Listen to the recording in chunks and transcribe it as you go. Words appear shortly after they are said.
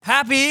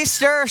Happy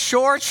Easter,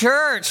 Shore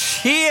Church.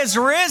 He is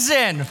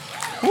risen.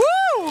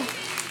 Woo!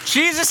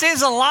 Jesus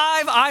is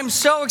alive. I'm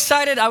so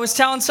excited. I was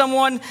telling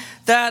someone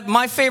that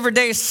my favorite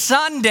day is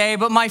Sunday,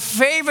 but my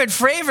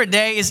favorite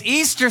day is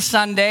Easter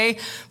Sunday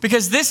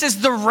because this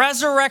is the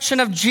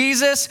resurrection of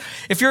Jesus.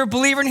 If you're a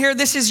believer in here,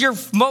 this is your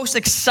most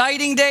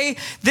exciting day.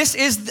 This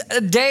is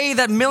a day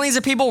that millions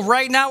of people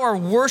right now are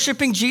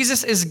worshiping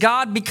Jesus as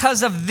God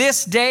because of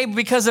this day,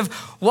 because of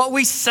what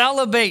we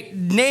celebrate,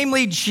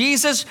 namely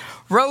Jesus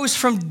rose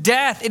from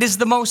death. It is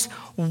the most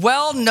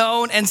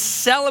well-known and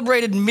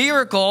celebrated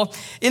miracle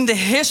in the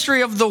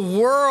history of the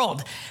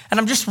world. And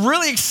I'm just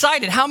really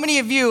excited. How many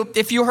of you,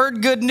 if you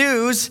heard good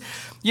news,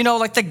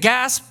 like the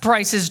gas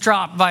prices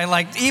dropped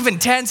by even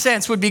 10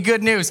 cents would be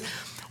good news.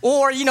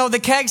 Or, the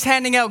kegs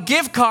handing out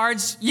gift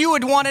cards, you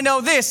would want to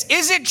know this.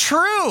 Is it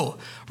true?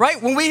 Right?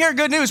 When we hear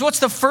good news, what's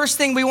the first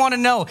thing we want to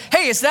know?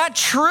 Hey, is that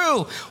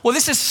true? Well,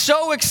 this is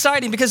so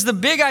exciting because the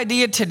big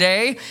idea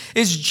today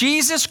is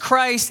Jesus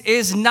Christ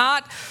is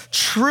not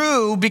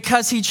true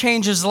because he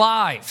changes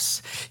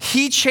lives.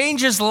 He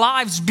changes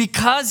lives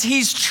because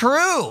he's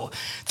true.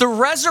 The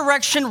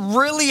resurrection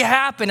really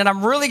happened, and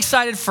I'm really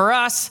excited for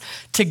us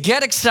to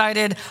get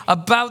excited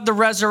about the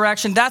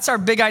resurrection. That's our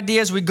big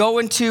idea as we go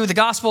into the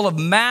Gospel of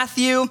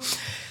Matthew.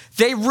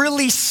 They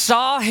really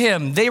saw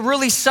him. They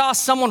really saw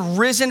someone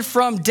risen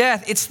from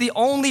death. It's the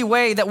only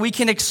way that we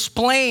can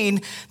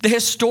explain the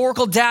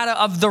historical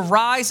data of the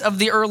rise of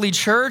the early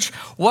church,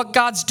 what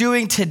God's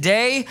doing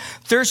today.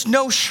 There's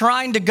no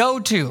shrine to go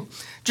to.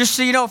 Just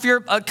so you know, if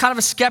you're kind of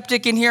a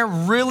skeptic in here,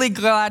 really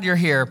glad you're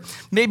here.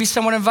 Maybe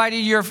someone invited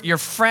your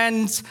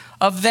friends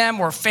of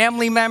them or a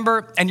family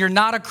member, and you're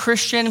not a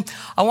Christian.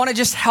 I want to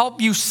just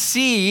help you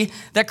see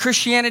that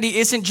Christianity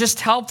isn't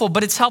just helpful,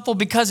 but it's helpful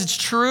because it's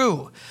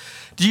true.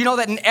 Do you know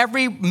that in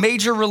every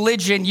major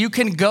religion, you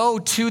can go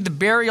to the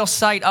burial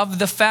site of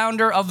the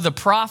founder, of the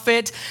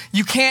prophet?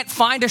 You can't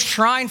find a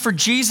shrine for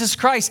Jesus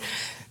Christ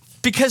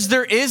because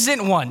there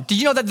isn't one. Do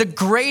you know that the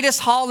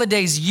greatest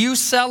holidays you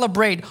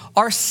celebrate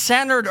are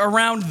centered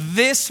around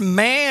this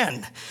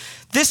man?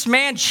 This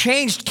man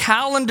changed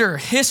calendar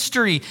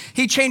history.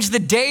 He changed the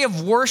day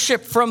of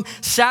worship from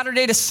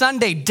Saturday to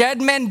Sunday.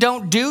 Dead men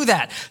don't do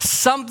that.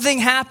 Something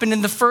happened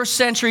in the first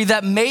century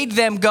that made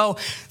them go,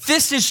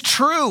 this is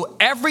true.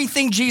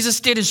 Everything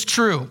Jesus did is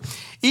true.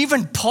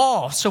 Even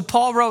Paul, so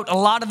Paul wrote a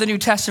lot of the New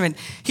Testament.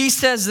 He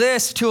says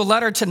this to a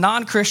letter to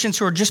non-Christians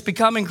who are just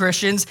becoming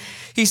Christians.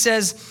 He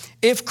says,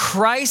 if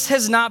Christ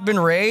has not been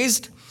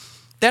raised,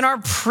 then our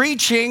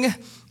preaching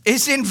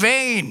is in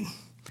vain.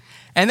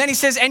 And then he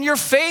says, and your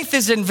faith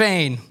is in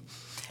vain.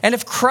 And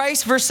if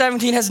Christ, verse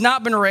 17, has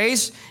not been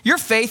raised, your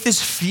faith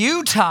is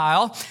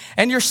futile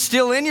and you're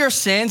still in your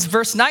sins.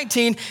 Verse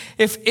 19,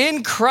 if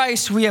in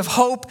Christ we have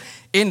hope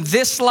in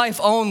this life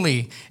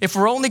only. If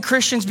we're only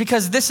Christians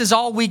because this is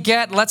all we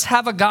get, let's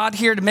have a God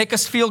here to make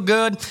us feel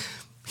good.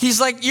 He's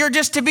like, you're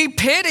just to be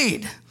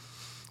pitied.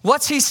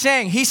 What's he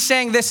saying? He's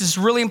saying this is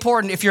really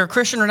important. If you're a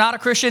Christian or not a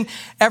Christian,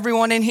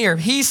 everyone in here.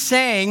 He's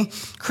saying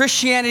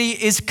Christianity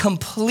is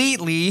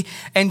completely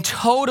and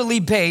totally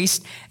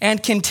based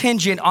and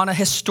contingent on a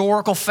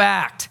historical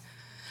fact,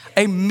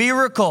 a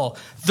miracle,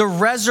 the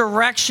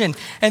resurrection.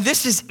 And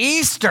this is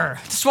Easter.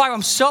 That's why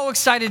I'm so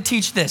excited to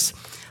teach this.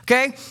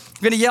 Okay?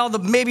 I'm going to yell,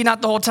 maybe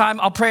not the whole time.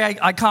 I'll pray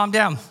I calm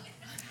down.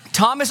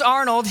 Thomas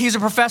Arnold, he's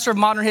a professor of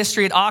modern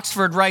history at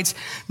Oxford, writes,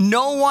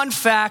 no one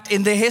fact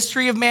in the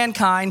history of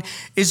mankind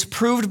is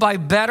proved by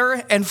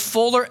better and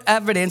fuller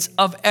evidence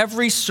of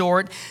every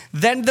sort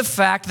than the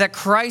fact that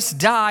Christ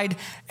died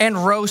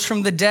and rose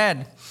from the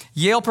dead.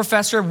 Yale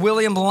professor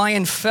William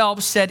Lyon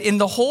Phelps said, in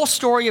the whole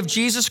story of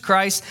Jesus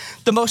Christ,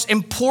 the most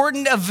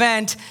important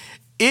event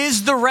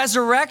is the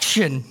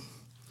resurrection.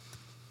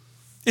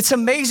 It's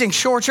amazing,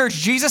 Shore Church.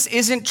 Jesus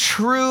isn't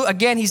true.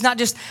 Again, he's not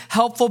just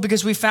helpful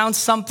because we found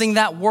something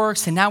that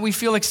works and now we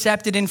feel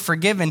accepted and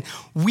forgiven.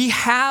 We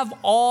have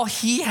all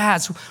he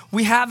has.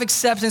 We have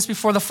acceptance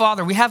before the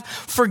Father. We have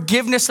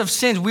forgiveness of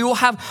sins. We will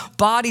have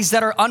bodies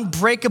that are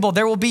unbreakable.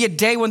 There will be a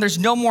day when there's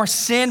no more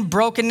sin,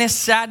 brokenness,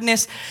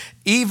 sadness,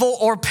 evil,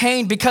 or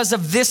pain because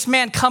of this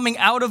man coming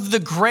out of the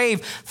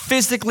grave,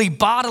 physically,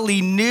 bodily,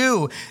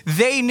 knew.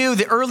 They knew,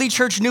 the early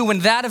church knew when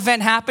that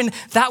event happened,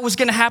 that was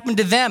going to happen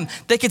to them.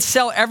 They could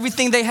sell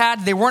everything they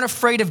had. They weren't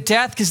afraid of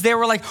death because they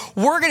were like,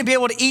 we're going to be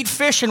able to eat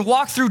fish and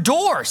walk through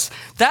doors.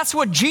 That's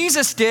what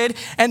Jesus did.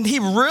 And he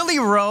really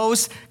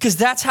rose because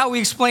that's how we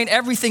explain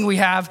everything we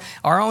have,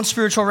 our own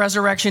spiritual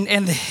resurrection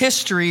and the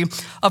history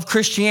of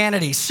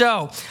Christianity.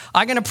 So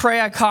I'm going to pray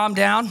I calm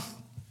down,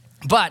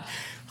 but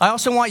I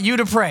also want you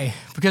to pray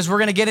because we're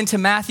going to get into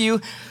Matthew.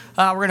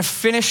 We're going to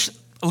finish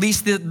at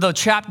least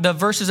the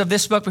verses of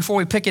this book before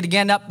we pick it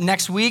again up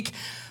next week.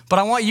 But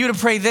I want you to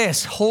pray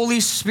this. Holy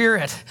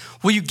Spirit,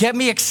 will you get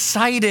me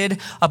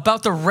excited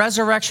about the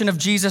resurrection of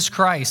Jesus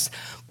Christ?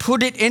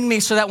 Put it in me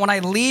so that when I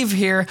leave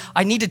here,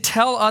 I need to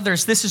tell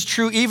others this is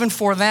true even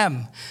for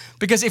them.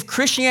 Because if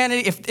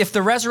Christianity, if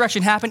the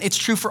resurrection happened, it's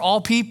true for all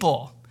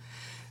people.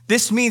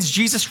 This means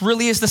Jesus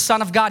really is the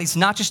Son of God. He's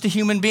not just a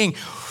human being.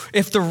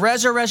 If the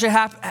resurrection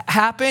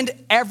happened,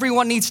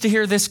 everyone needs to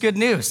hear this good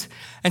news.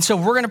 And so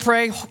we're going to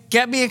pray.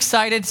 Get me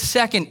excited.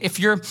 Second, if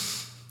you're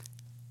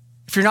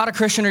not a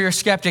Christian or you're a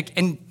skeptic,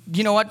 and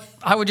you know what?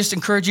 I would just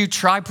encourage you,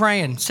 try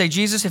praying. Say,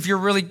 Jesus, if you're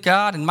really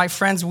God, and my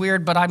friend's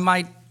weird, but it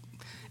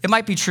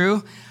might be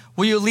true,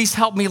 will you at least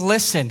help me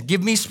listen?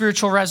 Give me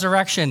spiritual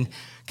resurrection.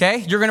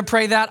 Okay? You're going to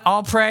pray that.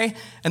 I'll pray,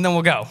 and then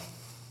we'll go.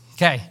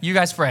 Okay, you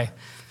guys pray.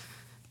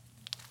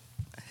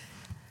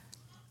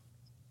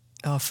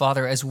 Oh,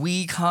 Father, as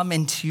we come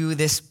into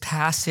this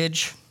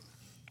passage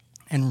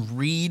and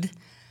read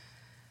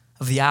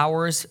of the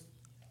hours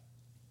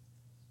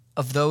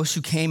of those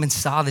who came and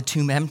saw the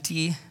tomb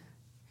empty,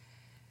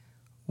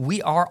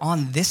 we are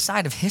on this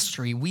side of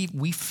history.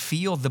 We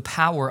feel the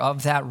power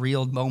of that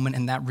real moment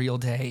and that real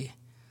day.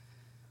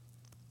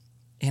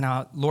 And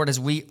Lord, as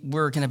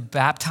we're going to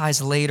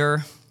baptize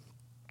later,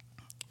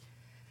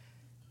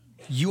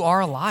 you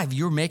are alive.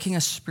 You're making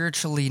us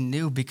spiritually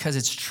new because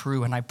it's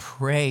true. And I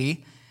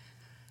pray,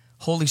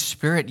 Holy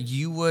Spirit,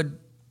 you would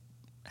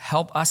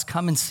help us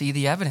come and see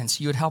the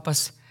evidence. You would help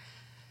us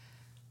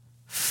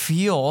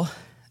feel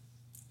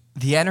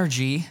the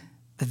energy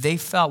that they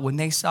felt when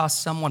they saw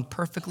someone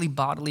perfectly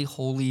bodily,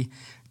 holy,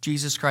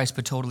 Jesus Christ,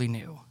 but totally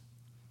new.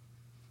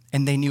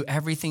 And they knew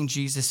everything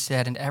Jesus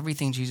said and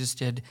everything Jesus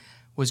did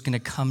was going to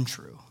come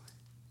true.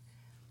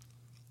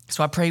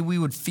 So I pray we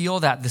would feel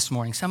that this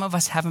morning. Some of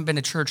us haven't been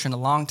to church in a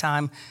long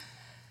time.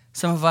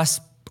 Some of us,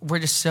 we're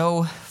just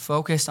so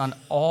focused on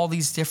all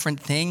these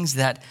different things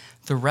that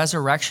the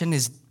resurrection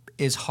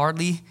is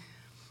hardly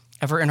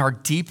ever in our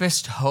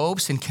deepest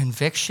hopes and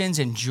convictions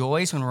and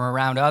joys when we're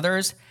around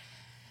others.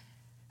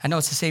 I know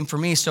it's the same for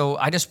me, so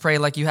I just pray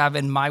like you have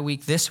in my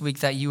week this week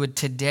that you would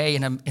today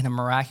in a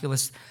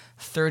miraculous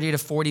 30 to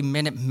 40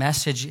 minute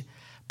message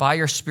by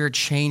your Spirit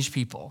change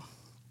people.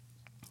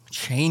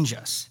 Change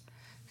us,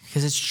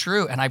 because it's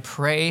true. And I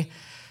pray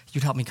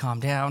you'd help me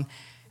calm down.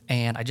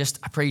 And I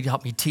pray you'd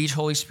help me teach,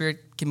 Holy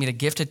Spirit. Give me the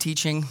gift of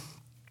teaching,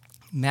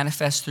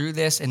 manifest through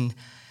this. And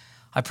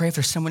I pray if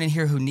there's someone in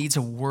here who needs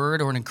a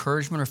word or an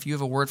encouragement, or if you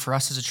have a word for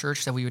us as a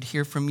church, that we would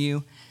hear from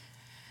you.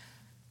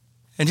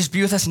 And just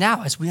be with us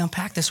now as we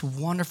unpack this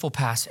wonderful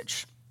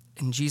passage.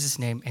 In Jesus'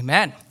 name,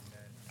 amen.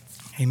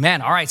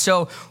 Amen. All right,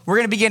 so we're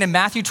going to begin in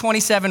Matthew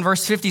 27,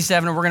 verse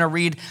 57, and we're going to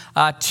read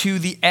to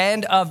the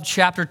end of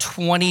chapter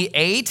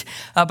 28.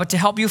 But to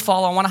help you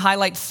follow, I want to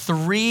highlight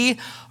 3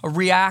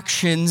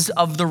 reactions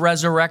of the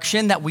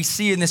resurrection that we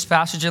see in this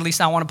passage. At least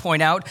I want to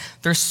point out.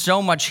 There's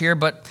so much here,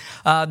 but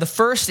the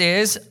first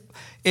is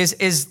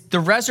the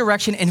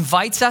resurrection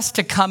invites us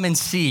to come and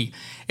see.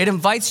 It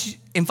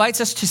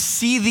invites us to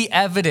see the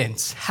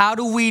evidence. How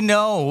do we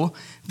know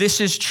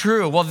this is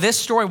true? Well, this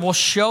story will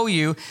show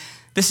you.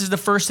 This is the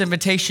first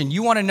invitation.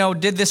 You want to know,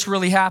 did this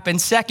really happen?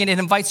 Second, it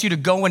invites you to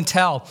go and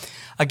tell.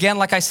 Again,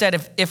 like I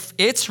said, if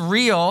it's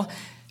real,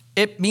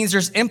 it means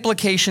there's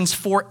implications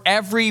for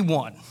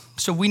everyone.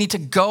 So we need to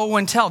go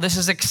and tell. This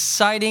is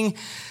exciting.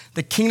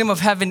 The kingdom of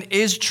heaven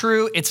is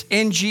true. It's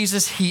in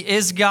Jesus. He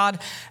is God.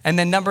 And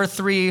then number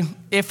 3,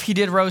 if he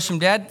did rise from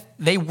dead,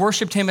 they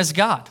worshiped him as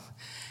God.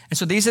 And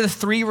so these are the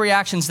 3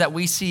 reactions that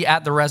we see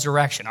at the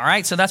resurrection. All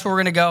right, so that's where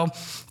we're going to go.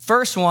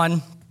 First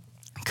one,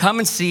 come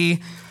and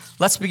see.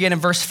 Let's begin in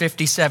verse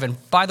 57.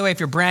 By the way, if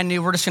you're brand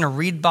new, we're just going to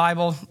read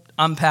Bible,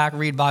 unpack,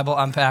 read Bible,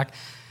 unpack.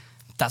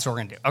 That's what we're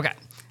going to do. Okay.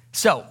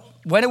 So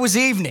when it was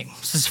evening,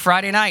 this is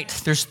Friday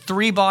night, there's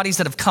 3 bodies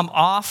that have come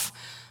off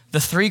the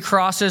 3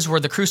 crosses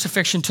where the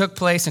crucifixion took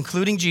place,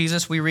 including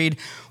Jesus. We read,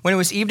 when it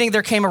was evening,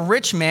 there came a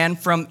rich man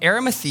from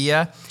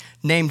Arimathea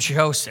named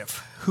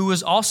Joseph, who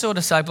was also a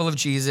disciple of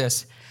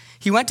Jesus.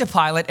 He went to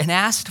Pilate and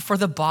asked for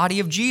the body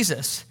of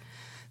Jesus.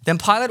 Then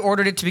Pilate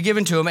ordered it to be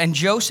given to him, and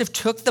Joseph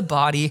took the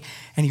body,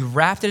 and he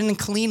wrapped it in a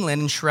clean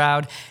linen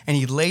shroud, and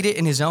he laid it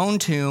in his own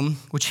tomb,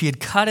 which he had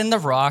cut in the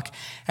rock,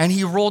 and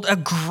he rolled a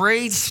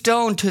great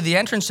stone to the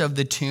entrance of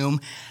the tomb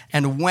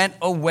and went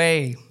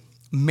away.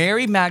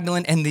 Mary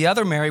Magdalene and the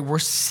other Mary were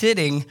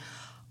sitting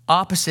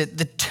opposite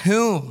the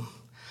tomb.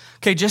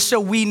 Okay, just so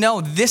we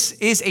know, this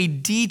is a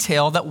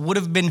detail that would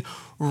have been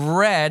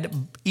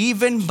read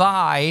even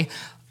by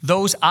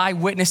those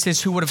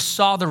eyewitnesses who would have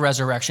saw the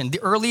resurrection.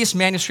 The earliest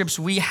manuscripts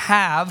we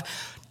have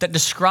that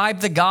describe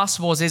the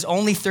Gospels is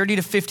only 30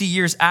 to 50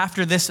 years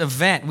after this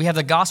event. We have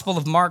the Gospel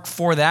of Mark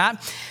for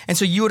that. And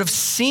so you would have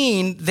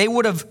seen,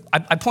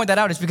 I point that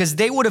out is because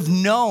they would have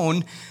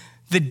known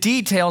the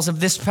details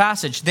of this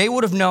passage. They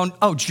would have known,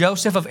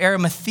 Joseph of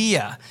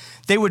Arimathea.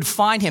 They would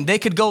find him. They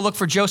could go look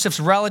for Joseph's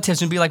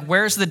relatives and be like,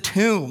 where's the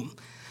tomb?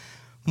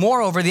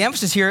 Moreover, the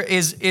emphasis here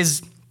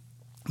is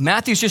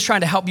Matthew's just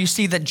trying to help you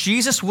see that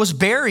Jesus was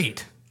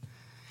buried.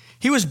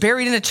 He was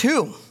buried in a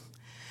tomb.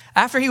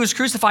 After he was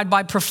crucified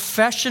by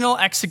professional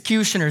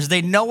executioners,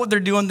 they know what they're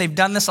doing. They've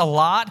done this a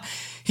lot.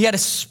 He had a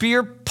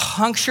spear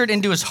punctured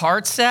into his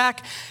heart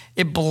sac.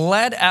 It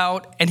bled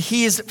out, and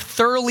he is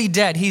thoroughly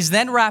dead. He's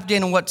then wrapped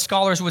in what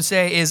scholars would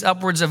say is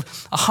upwards of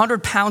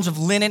 100 pounds of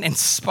linen and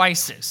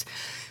spices.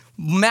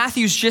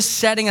 Matthew's just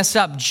setting us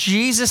up.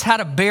 Jesus had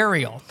a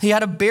burial. He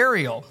had a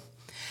burial.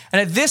 And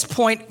at this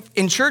point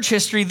in church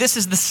history, this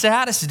is the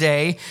saddest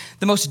day,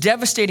 the most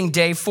devastating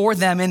day for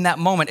them in that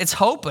moment. It's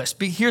hopeless.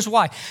 But here's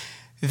why.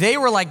 They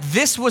were like,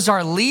 this was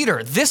our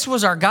leader. This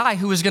was our guy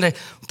who was going to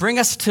bring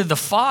us to the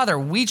Father.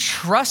 We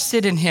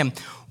trusted in him.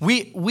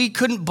 We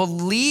couldn't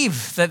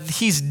believe that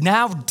he's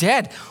now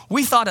dead.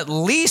 We thought at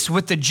least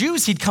with the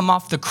Jews, he'd come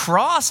off the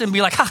cross and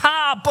be like, ha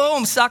ha,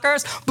 boom,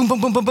 suckers, boom,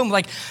 boom, boom, boom, boom,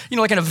 like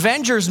an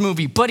Avengers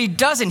movie. But he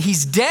doesn't.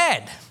 He's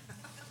dead.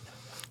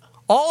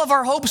 All of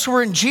our hopes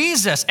were in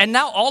Jesus, and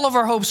now all of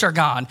our hopes are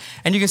gone.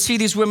 And you can see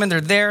these women,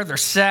 they're there, they're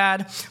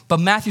sad,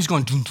 but Matthew's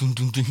going, dun, dun,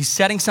 dun, dun. He's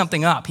setting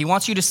something up. He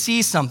wants you to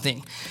see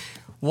something.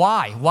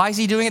 Why? Why is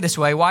he doing it this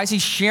way? Why is he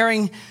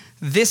sharing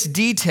this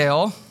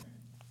detail?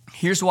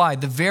 Here's why.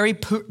 The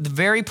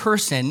very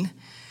person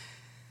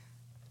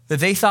that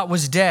they thought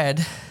was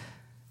dead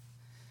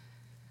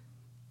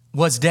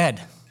was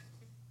dead.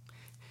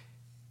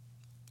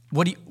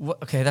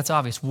 Okay, that's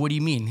obvious. What do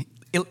you mean?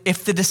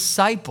 If the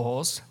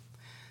disciples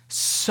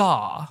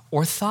saw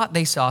or thought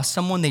they saw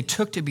someone they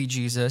took to be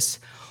Jesus,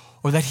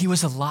 or that he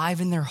was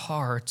alive in their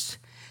hearts,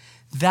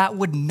 that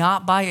would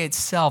not by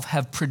itself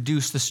have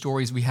produced the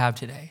stories we have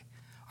today.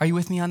 Are you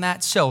with me on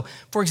that? So,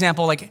 for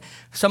example, like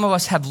some of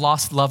us have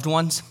lost loved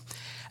ones,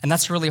 and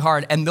that's really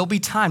hard. And there'll be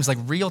times, like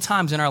real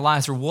times in our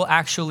lives, where we'll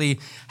actually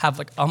have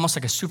like almost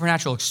like a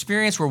supernatural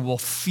experience where we'll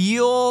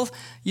feel,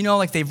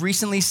 like they've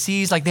recently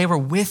seized, like they were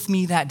with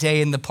me that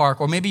day in the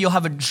park. Or maybe you'll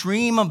have a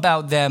dream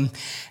about them.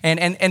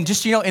 And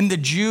just, in the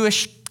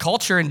Jewish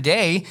culture and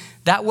day,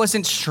 that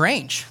wasn't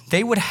strange.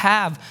 They would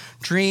have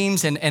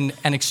dreams and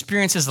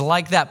experiences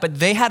like that, but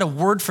they had a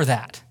word for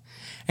that.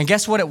 And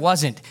guess what it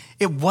wasn't?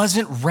 It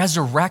wasn't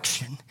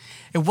resurrection.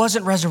 It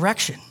wasn't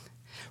resurrection.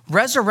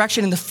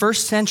 Resurrection in the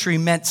first century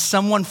meant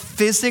someone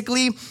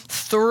physically,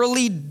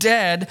 thoroughly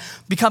dead,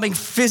 becoming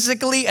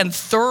physically and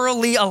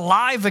thoroughly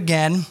alive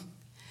again.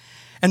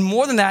 And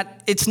more than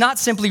that, it's not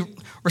simply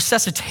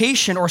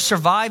resuscitation or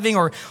surviving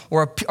or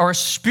a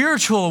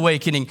spiritual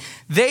awakening.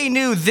 They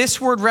knew this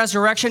word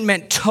resurrection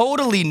meant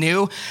totally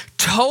new,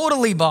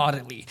 totally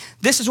bodily.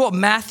 This is what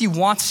Matthew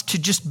wants to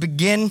just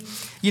begin,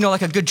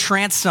 like a good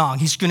trance song.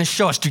 He's going to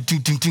show us.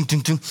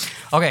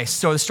 Okay,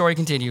 so the story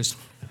continues.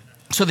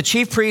 So the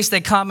chief priests, they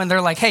come and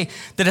they're like, hey,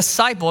 the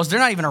disciples, they're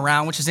not even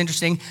around, which is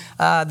interesting.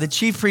 The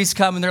chief priests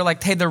come and they're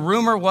like, hey, the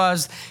rumor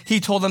was he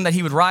told them that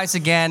he would rise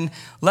again.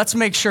 Let's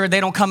make sure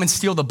they don't come and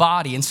steal the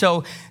body. And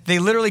so they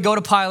literally go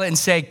to Pilate and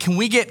say, can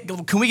we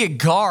get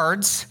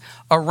guards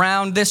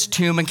around this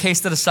tomb in case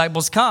the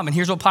disciples come? And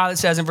here's what Pilate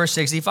says in verse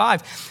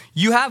 65.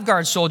 You have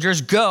guard soldiers,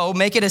 go,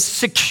 make it as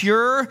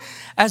secure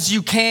as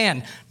you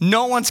can.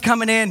 No one's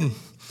coming in.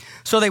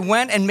 So they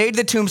went and made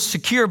the tomb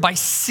secure by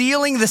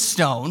sealing the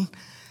stone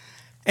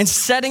and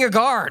setting a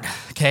guard.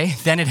 Okay,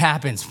 then it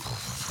happens.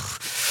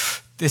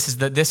 This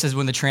is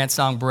when the trance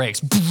song breaks.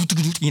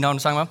 You know what I'm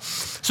talking about?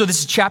 So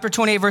this is chapter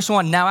 28, verse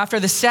 1. Now after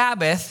the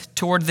Sabbath,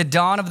 toward the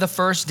dawn of the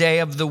first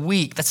day of the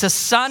week. That's a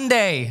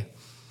Sunday.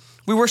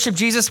 We worship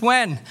Jesus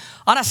when?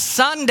 On a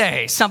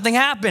Sunday. Something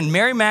happened.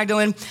 Mary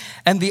Magdalene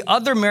and the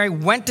other Mary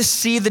went to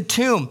see the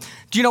tomb.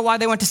 Do you know why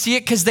they went to see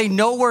it? Because they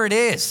know where it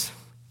is.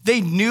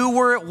 They knew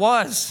where it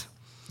was.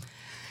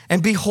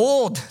 And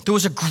behold, there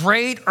was a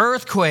great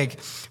earthquake.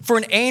 For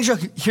an angel,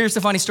 here's the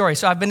funny story.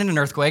 So I've been in an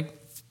earthquake,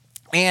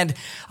 and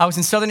I was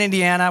in southern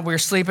Indiana. We were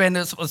sleeping.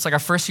 It's like our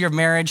first year of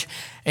marriage,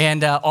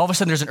 and all of a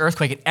sudden there's an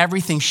earthquake, and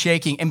everything's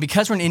shaking. And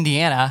because we're in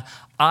Indiana,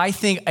 I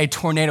think a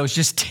tornado is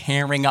just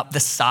tearing up the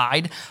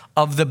side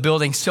of the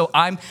building. So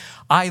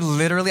I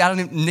literally,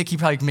 Nikki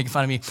probably making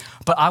fun of me,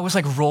 but I was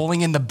like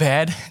rolling in the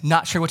bed,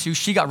 not sure what to do.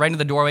 She got right into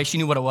the doorway. She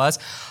knew what it was.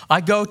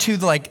 I go to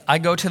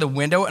the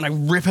window and I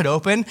rip it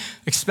open,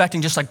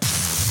 expecting just like,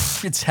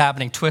 it's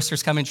happening.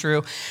 Twister's coming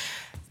true.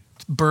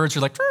 Birds are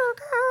like,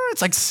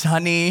 it's like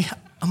sunny.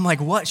 I'm like,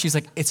 what? She's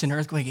like, it's an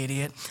earthquake,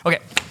 idiot. Okay,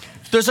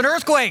 there's an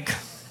earthquake.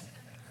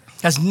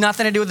 Has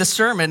nothing to do with the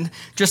sermon,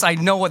 just I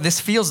know what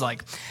this feels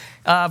like.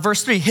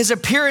 Verse 3, his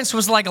appearance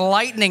was like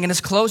lightning and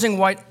his clothing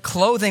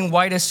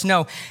white as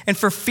snow. And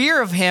for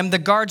fear of him, the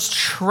guards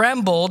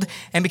trembled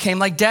and became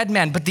like dead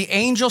men. But the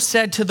angel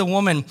said to the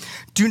woman,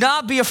 do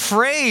not be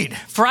afraid,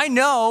 for I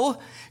know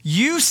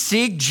you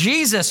seek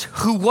Jesus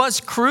who was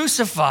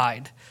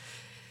crucified.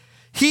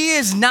 He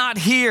is not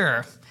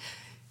here.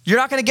 You're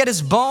not going to get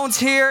his bones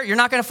here. You're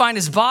not going to find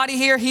his body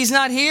here. He's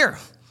not here.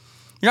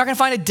 You're not going to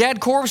find a dead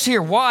corpse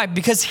here. Why?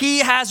 Because he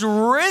has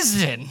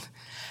risen,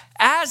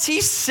 as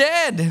he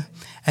said.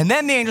 And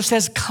then the angel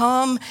says,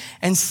 come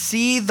and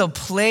see the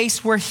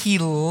place where he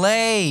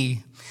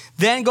lay.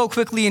 Then go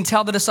quickly and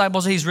tell the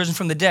disciples that he's risen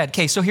from the dead.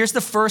 Okay, so here's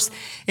the first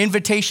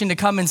invitation to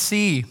come and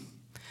see.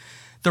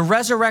 The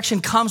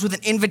resurrection comes with an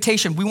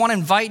invitation. We want to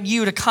invite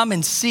you to come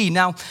and see.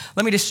 Now,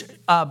 let me just,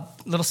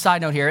 little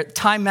side note here.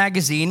 Time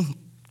magazine,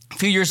 a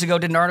few years ago,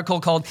 did an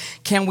article called,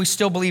 Can We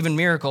Still Believe in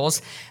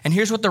Miracles? And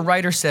here's what the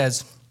writer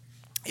says.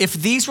 if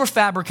these were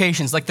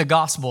fabrications, like the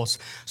Gospels,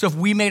 so if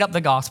we made up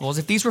the Gospels,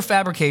 if these were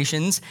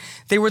fabrications,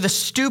 they were the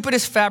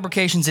stupidest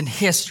fabrications in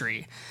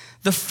history.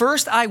 The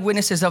first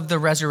eyewitnesses of the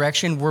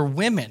resurrection were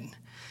women.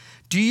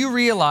 Do you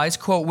realize,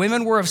 quote,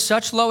 women were of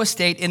such low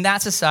estate in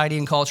that society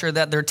and culture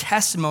that their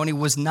testimony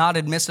was not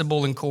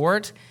admissible in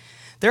court?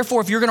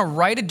 Therefore, if you're going to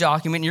write a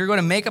document and you're going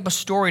to make up a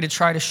story to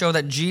try to show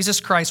that Jesus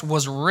Christ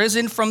was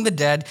risen from the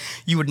dead,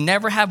 you would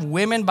never have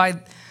women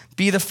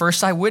be the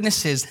first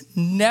eyewitnesses.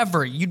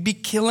 Never. You'd be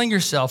killing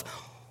yourself.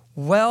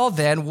 Well,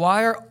 then,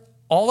 why are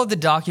all of the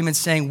documents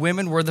saying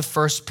women were the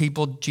first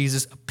people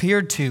Jesus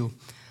appeared to?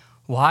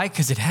 Why?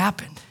 Because it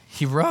happened.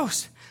 He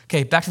rose.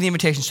 Okay, back to the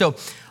invitation. So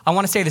I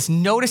want to say this.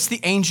 Notice the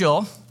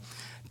angel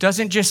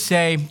doesn't just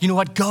say, you know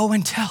what, go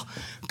and tell.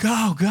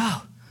 Go.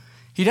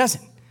 He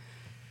doesn't.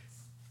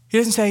 He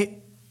doesn't say,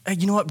 hey,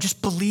 you know what,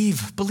 just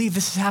believe. Believe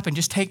this has happened.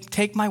 Just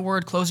take my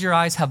word, close your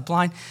eyes, have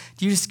blind.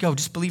 You just go.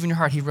 Just believe in your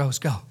heart. He rose.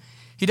 Go.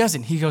 He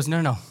doesn't. He goes,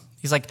 no.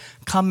 He's like,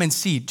 come and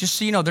see. Just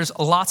so you know, there's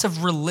lots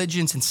of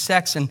religions and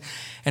sects and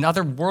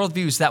other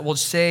worldviews that will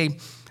say,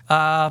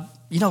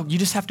 you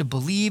just have to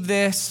believe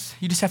this.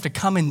 You just have to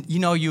come and,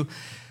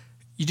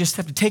 you just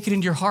have to take it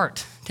into your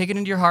heart. Take it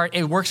into your heart.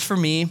 It works for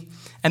me.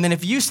 And then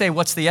if you say,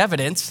 what's the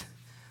evidence?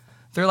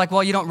 They're like,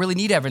 well, you don't really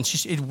need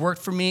evidence. It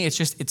worked for me. You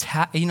just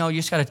got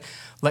to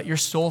let your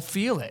soul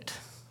feel it,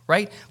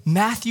 right?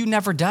 Matthew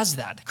never does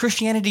that.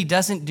 Christianity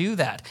doesn't do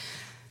that.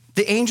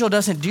 The angel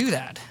doesn't do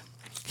that.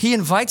 He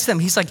invites them.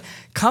 He's like,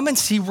 come and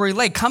see where he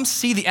lay. Come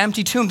see the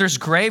empty tomb. There's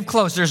grave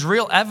clothes. There's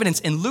real evidence.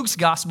 In Luke's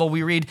gospel,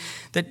 we read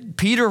that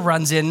Peter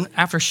runs in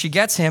after she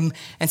gets him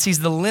and sees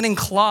the linen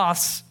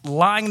cloths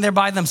lying there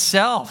by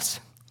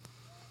themselves.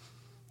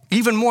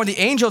 Even more, the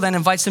angel then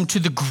invites them to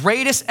the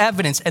greatest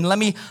evidence. And I'm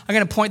going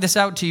to point this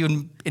out to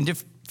you in a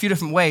few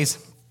different ways.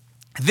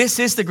 This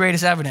is the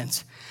greatest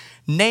evidence.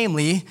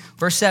 Namely,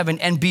 verse 7,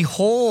 and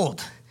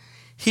behold,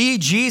 he,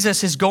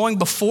 Jesus, is going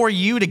before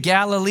you to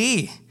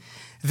Galilee.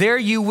 There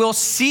you will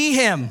see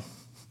him.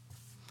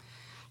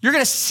 You're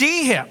going to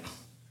see him.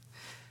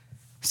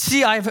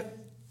 See, I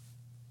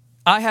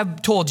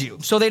have told you.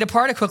 So they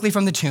departed quickly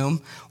from the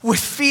tomb with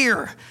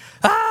fear.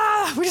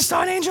 We just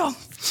saw an angel.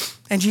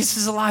 And Jesus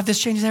is alive. This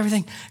changes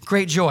everything.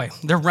 Great joy.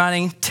 They're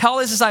running. Tell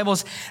his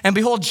disciples. And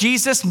behold,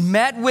 Jesus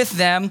met with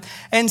them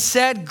and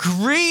said,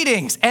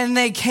 greetings. And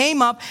they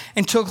came up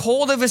and took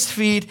hold of his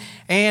feet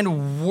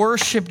and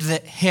worshiped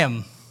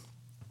him.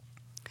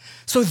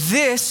 So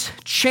this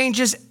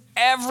changes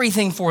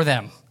everything for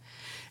them.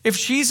 If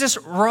Jesus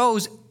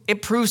rose,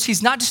 it proves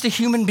he's not just a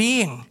human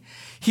being.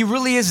 He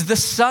really is the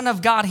Son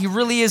of God. He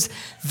really is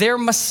their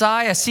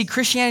Messiah. See,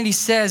 Christianity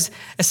says,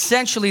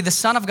 essentially, the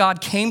Son of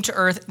God came to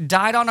earth,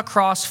 died on a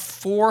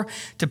cross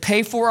to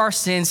pay for our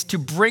sins, to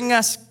bring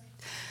us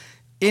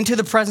into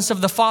the presence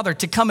of the Father,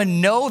 to come and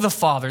know the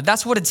Father.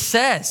 That's what it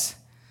says.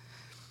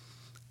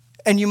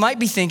 And you might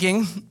be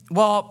thinking,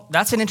 well,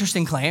 that's an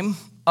interesting claim.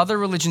 Other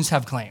religions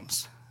have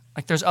claims.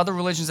 Like there's other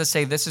religions that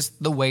say this is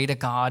the way to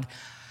God.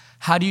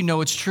 How do you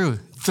know it's true?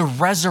 The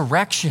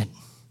resurrection.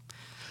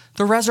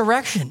 The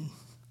resurrection.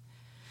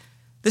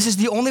 This is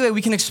the only way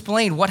we can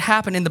explain what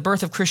happened in the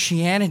birth of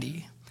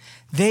Christianity.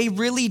 They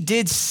really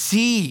did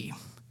see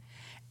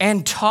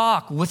and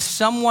talk with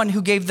someone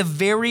who gave the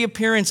very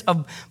appearance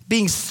of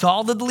being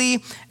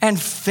solidly and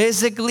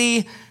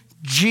physically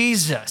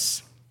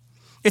Jesus.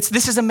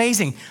 This is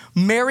amazing.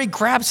 Mary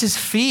grabs his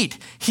feet.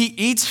 He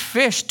eats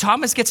fish.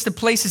 Thomas gets to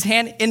place his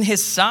hand in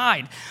his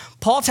side.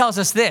 Paul tells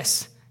us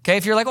this, okay?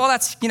 If you're like, oh,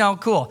 that's,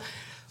 cool.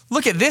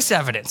 Look at this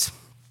evidence.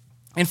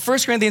 In 1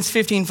 Corinthians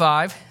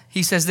 15:5,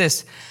 he says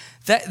this,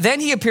 then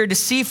he appeared to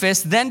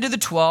Cephas, then to the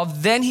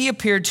 12, then he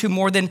appeared to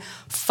more than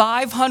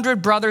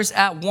 500 brothers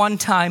at one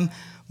time,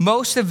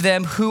 most of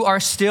them who are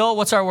still,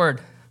 what's our word?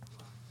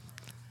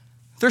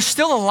 They're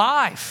still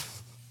alive.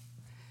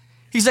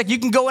 He's like, you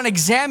can go and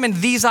examine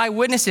these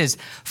eyewitnesses.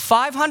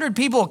 500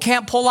 people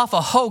can't pull off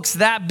a hoax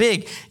that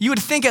big. You would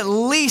think at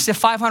least if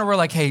 500 were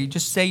like, hey,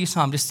 just say you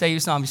saw him, just say you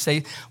saw him, just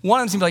say,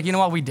 one of them's gonna be like, you know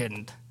what, we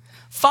didn't.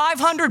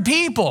 500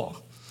 people.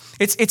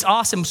 It's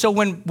awesome. So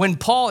when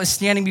Paul is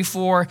standing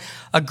before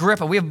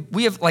Agrippa,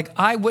 we have like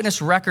eyewitness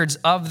records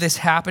of this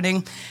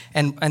happening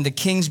and the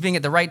kings being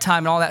at the right time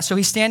and all that. So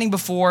he's standing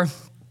before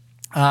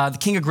the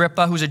King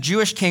Agrippa, who's a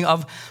Jewish king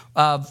of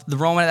the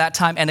Roman at that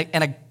time,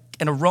 and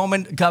a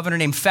Roman governor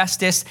named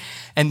Festus,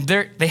 and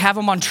they have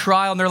him on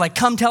trial, and they're like,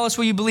 come tell us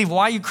what you believe.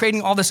 Why are you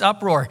creating all this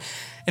uproar?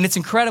 And it's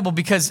incredible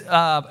because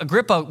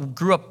Agrippa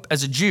grew up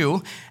as a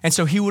Jew, and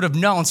so he would have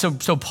known.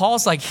 So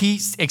Paul's like,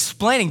 he's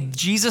explaining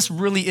Jesus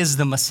really is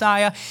the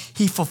Messiah.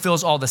 He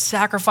fulfills all the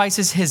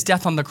sacrifices. His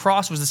death on the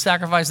cross was the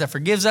sacrifice that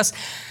forgives us.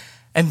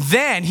 And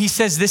then he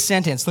says this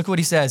sentence. Look what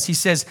he says. He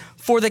says,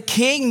 for the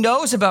king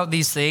knows about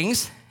these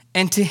things,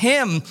 and to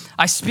him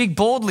I speak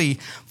boldly,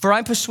 for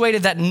I'm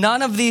persuaded that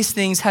none of these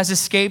things has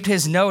escaped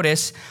his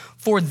notice,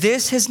 for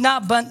this has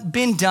not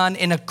been done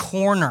in a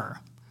corner.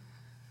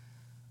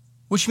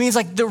 Which means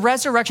like the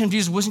resurrection of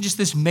Jesus wasn't just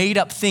this made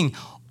up thing.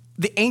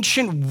 The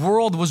ancient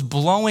world was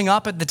blowing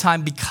up at the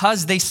time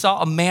because they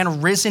saw a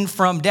man risen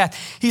from death.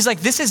 He's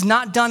like, this is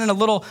not done in a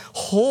little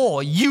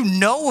hole. You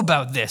know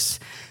about this.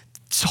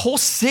 Whole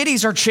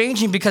cities are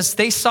changing because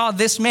they saw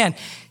this man.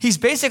 He's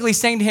basically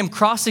saying to him,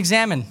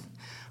 cross-examine,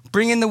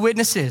 bring in the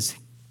witnesses,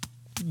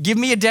 give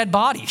me a dead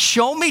body,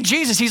 show me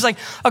Jesus. He's like,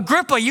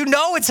 Agrippa, you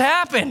know it's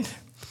happened.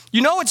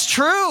 You know it's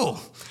true.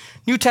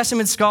 New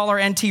Testament scholar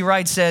N.T.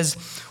 Wright says,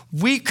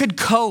 we could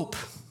cope,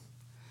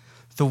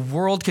 the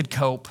world could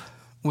cope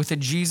with a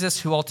Jesus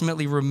who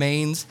ultimately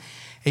remains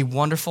a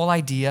wonderful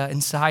idea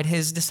inside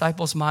his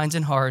disciples' minds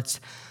and hearts.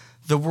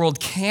 The world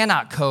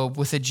cannot cope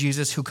with a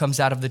Jesus who comes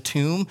out of the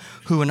tomb,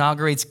 who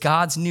inaugurates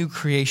God's new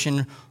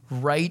creation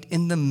right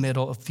in the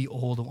middle of the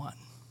old one.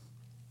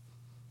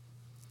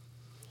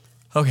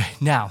 Okay,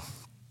 now,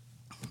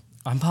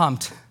 I'm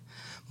pumped.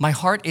 My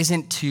heart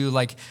isn't to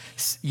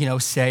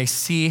say,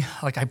 see,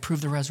 I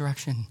proved the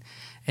resurrection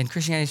and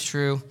Christianity is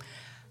true.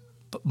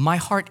 But my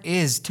heart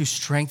is to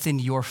strengthen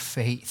your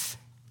faith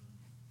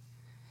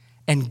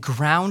and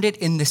ground it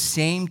in the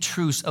same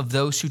truths of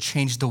those who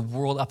changed the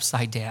world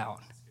upside down.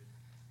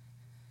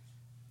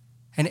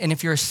 And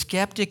if you're a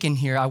skeptic in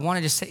here, I want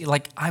to just say,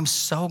 I'm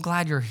so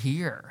glad you're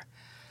here.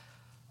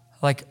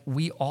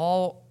 We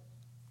all,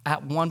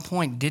 at one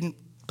point, didn't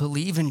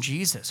believe in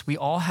Jesus. We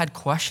all had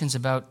questions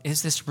about,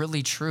 is this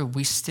really true?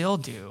 We still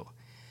do.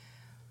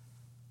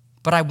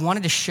 But I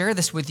wanted to share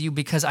this with you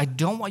because I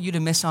don't want you to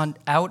miss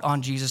out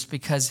on Jesus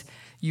because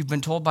you've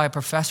been told by a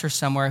professor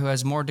somewhere who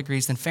has more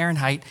degrees than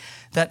Fahrenheit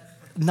that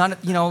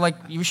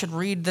you should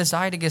read the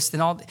Zeitgeist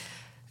and all.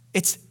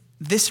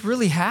 This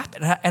really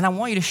happened. And I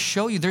want you to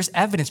show you there's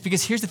evidence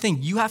because here's the thing.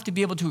 You have to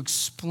be able to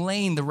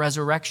explain the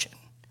resurrection.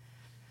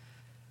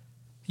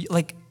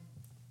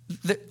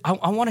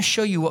 I want to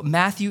show you what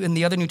Matthew and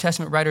the other New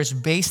Testament writers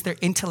base their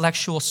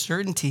intellectual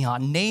certainty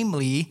on,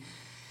 namely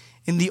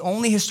in the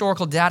only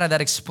historical data that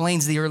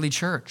explains the early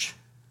church,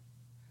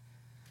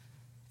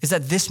 is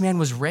that this man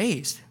was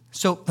raised.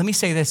 So let me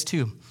say this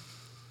too.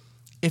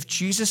 If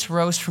Jesus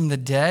rose from the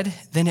dead,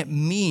 then it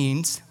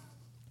means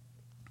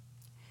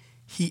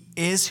he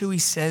is who he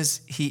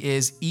says he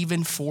is,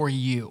 even for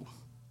you.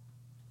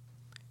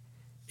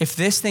 If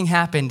this thing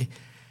happened,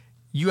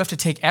 you have to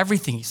take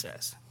everything he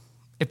says.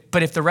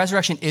 But if the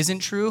resurrection isn't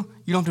true,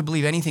 you don't have to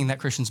believe anything that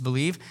Christians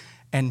believe.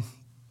 And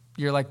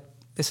you're like,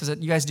 this is it.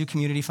 You guys do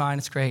community fine.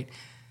 It's great.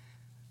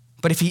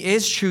 But if he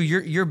is true,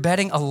 you're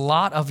betting a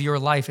lot of your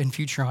life and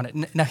future on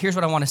it. Now, here's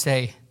what I want to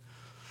say.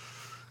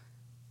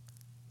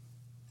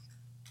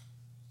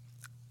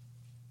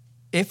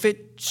 If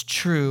it's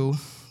true,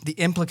 the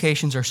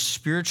implications are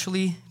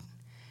spiritually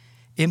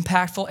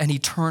impactful and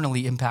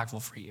eternally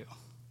impactful for you.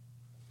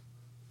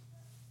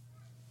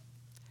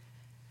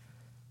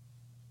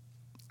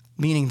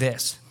 Meaning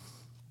this,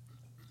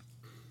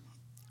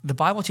 the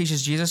Bible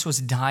teaches Jesus was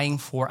dying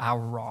for our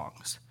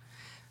wrongs.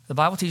 The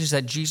Bible teaches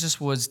that Jesus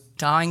was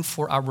dying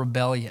for our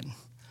rebellion,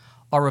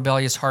 our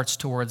rebellious hearts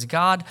towards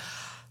God,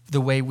 the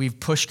way we've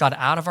pushed God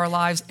out of our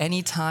lives.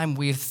 Anytime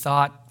we've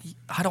thought,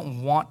 I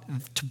don't want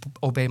to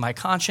obey my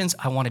conscience,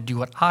 I want to do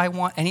what I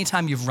want.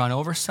 Anytime you've run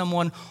over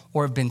someone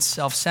or have been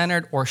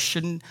self-centered or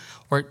shouldn't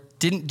or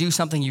didn't do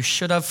something you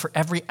should have, for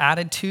every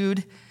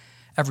attitude,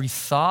 every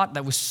thought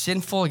that was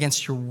sinful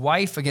against your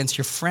wife, against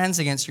your friends,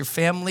 against your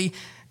family,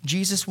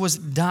 Jesus was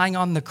dying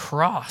on the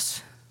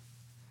cross.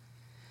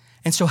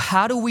 And so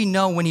how do we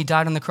know when he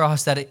died on the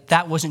cross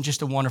that wasn't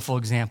just a wonderful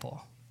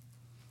example?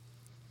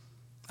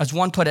 As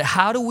one put it,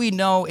 how do we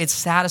know it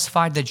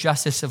satisfied the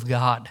justice of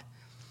God?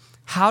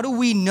 How do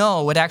we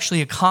know it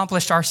actually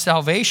accomplished our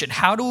salvation?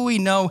 How do we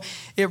know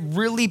it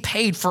really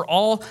paid for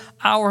all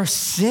our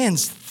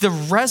sins? The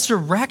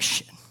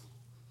resurrection.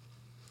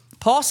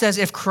 Paul says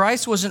if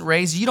Christ wasn't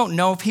raised, you don't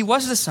know if he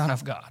was the Son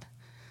of God.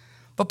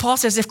 But Paul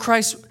says if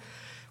Christ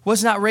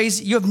was not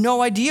raised, you have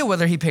no idea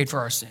whether he paid for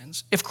our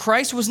sins. If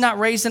Christ was not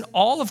raised, then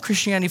all of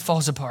Christianity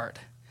falls apart.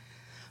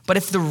 But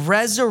if the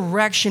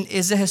resurrection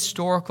is a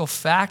historical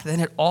fact, then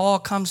it all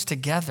comes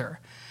together.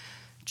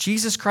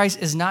 Jesus Christ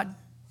is not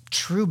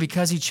true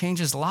because he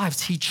changes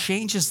lives. He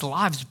changes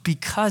lives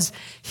because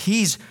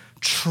he's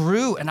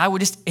true. And I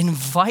would just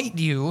invite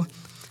you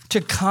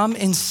to come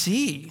and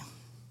see,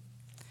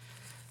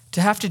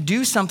 to have to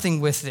do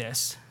something with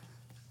this.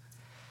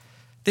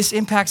 This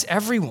impacts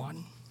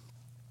everyone.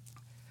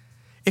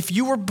 If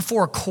you were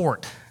before a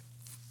court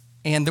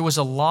and there was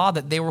a law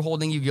that they were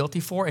holding you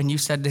guilty for and you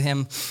said to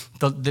him,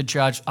 the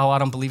judge, I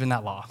don't believe in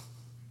that law.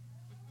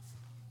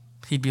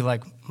 He'd be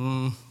like,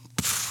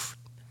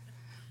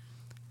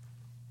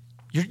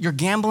 You're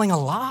gambling a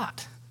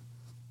lot.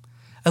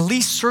 At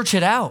least search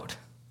it out.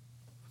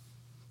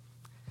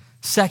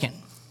 Second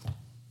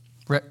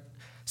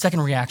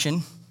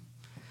reaction,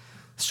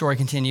 story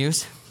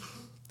continues.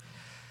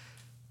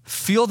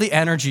 Feel the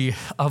energy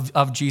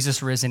of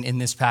Jesus risen in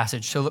this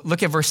passage. So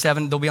look at verse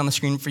 7. They'll be on the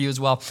screen for you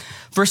as well.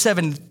 Verse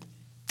 7,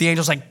 the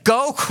angel's like,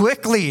 go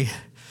quickly.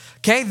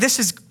 Okay,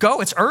 go.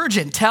 It's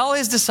urgent. Tell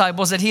his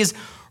disciples that he is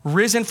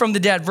risen from the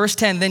dead. Verse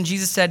 10, then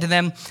Jesus said to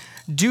them,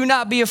 do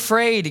not be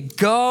afraid.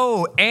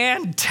 Go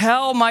and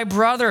tell my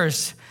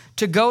brothers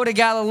to go to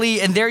Galilee,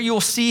 and there you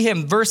will see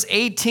him. Verse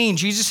 18,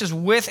 Jesus is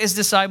with his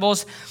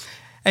disciples,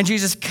 and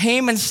Jesus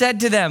came and said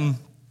to them,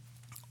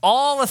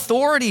 all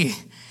authority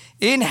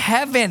in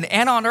heaven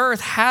and on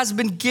earth has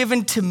been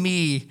given to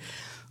me.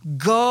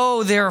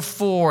 Go,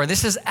 therefore.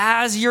 This is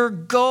as you're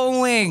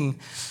going.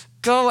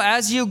 Go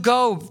as you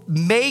go.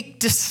 Make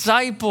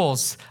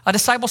disciples. A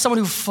disciple is someone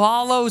who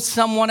follows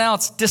someone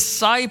else.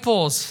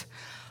 Disciples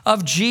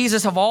of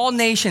Jesus of all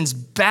nations,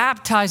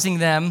 baptizing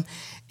them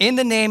in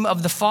the name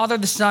of the Father,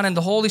 the Son, and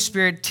the Holy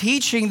Spirit,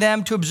 teaching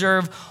them to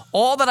observe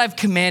all that I've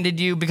commanded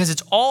you, because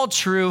it's all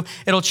true.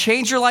 It'll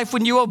change your life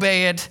when you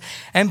obey it.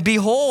 And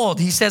behold,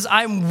 he says,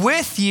 I'm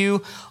with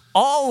you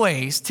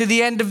always to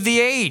the end of the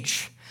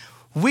age.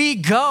 We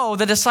go,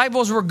 the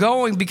disciples were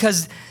going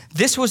because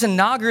this was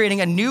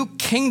inaugurating a new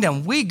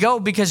kingdom. We go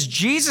because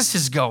Jesus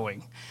is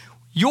going.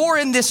 You're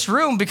in this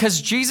room because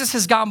Jesus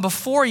has gone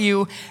before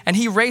you, and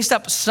he raised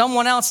up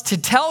someone else to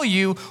tell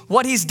you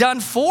what he's done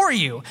for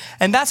you.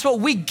 And that's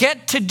what we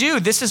get to do.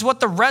 This is what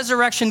the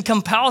resurrection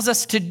compels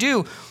us to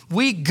do.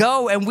 We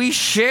go and we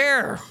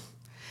share.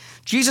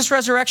 Jesus'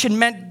 resurrection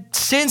meant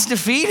sin's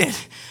defeated.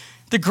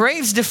 The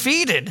grave's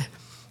defeated.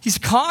 He's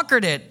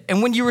conquered it.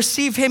 And when you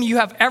receive him, you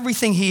have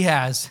everything he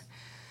has.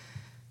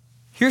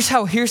 Here's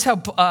how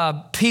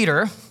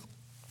Peter,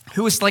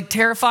 who was like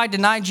terrified,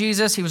 denied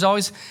Jesus. He was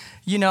always,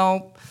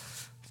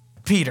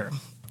 Peter.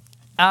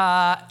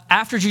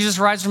 After Jesus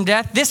rises from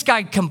death, this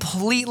guy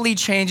completely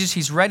changes.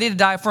 He's ready to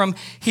die for him.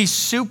 He's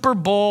super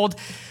bold,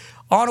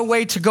 on a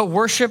way to go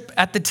worship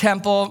at the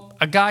temple.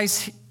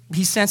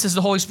 He senses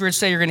the Holy Spirit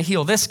say, you're going to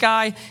heal this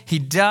guy. He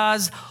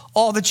does.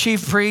 All the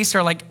chief priests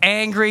are like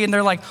angry, and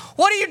they're like,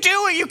 what are you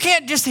doing? You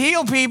can't just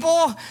heal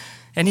people.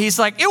 And he's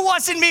like, it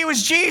wasn't me, it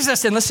was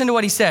Jesus. And listen to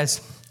what he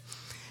says.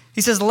 He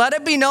says, let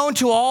it be known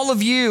to all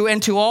of you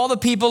and to all the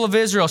people of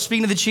Israel,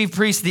 speaking to the chief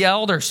priests, the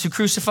elders who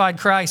crucified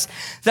Christ,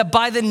 that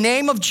by the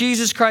name of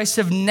Jesus Christ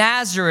of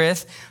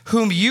Nazareth,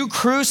 whom you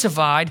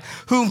crucified,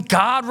 whom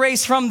God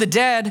raised from the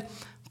dead,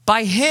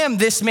 by him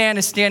this man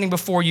is standing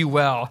before you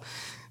well.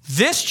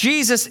 This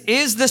Jesus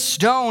is the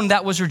stone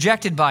that was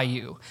rejected by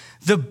you,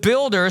 the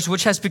builders,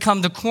 which has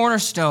become the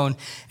cornerstone.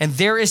 And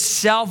there is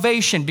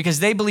salvation, because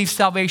they believe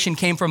salvation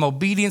came from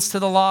obedience to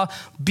the law,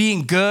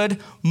 being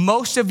good.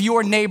 Most of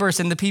your neighbors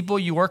and the people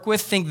you work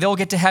with think they'll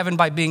get to heaven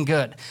by being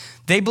good.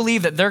 They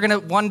believe that they're going to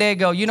one day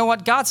go, you know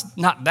what? God's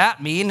not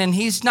that mean, and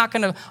he's not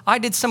going to, I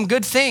did some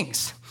good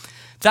things.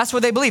 That's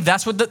what they believe.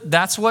 That's what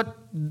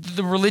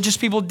the religious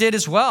people did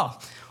as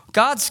well.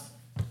 God's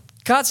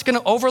going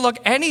to overlook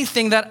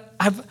anything that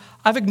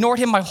I've ignored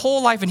him my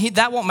whole life, and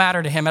that won't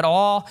matter to him at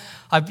all.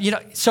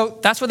 So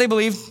that's what they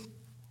believe.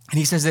 And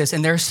he says this,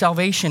 and there's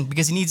salvation,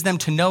 because he needs them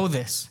to know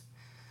this.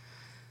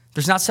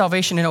 There's not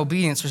salvation in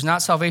obedience. There's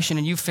not salvation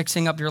in you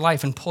fixing up your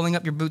life and pulling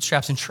up your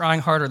bootstraps and trying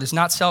harder. There's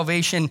not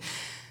salvation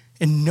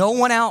in no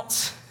one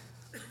else.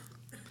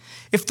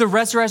 If the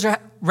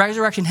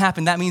resurrection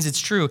happened, that means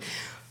it's true.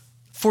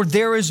 For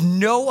there is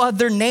no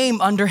other name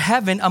under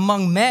heaven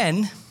among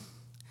men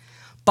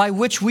by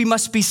which we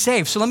must be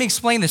saved. So let me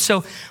explain this.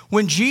 So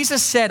when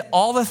Jesus said,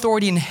 all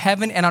authority in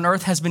heaven and on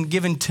earth has been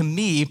given to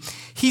me,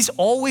 he's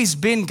always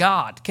been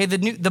God. Okay,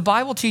 the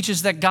Bible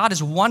teaches that God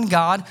is one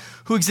God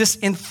who exists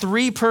in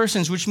three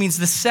persons, which means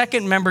the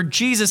second member,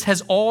 Jesus,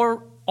 has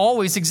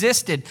always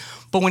existed.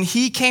 But when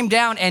he came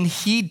down and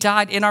he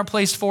died in our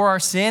place for our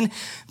sin,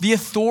 the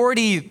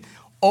authority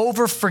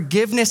over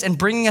forgiveness and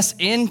bringing us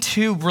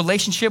into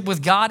relationship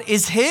with God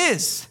is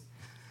his.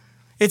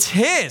 It's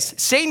his.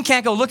 Satan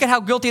can't go, look at how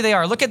guilty they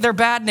are. Look at their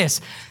badness.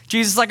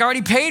 Jesus is like, I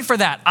already paid for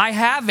that. I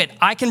have it.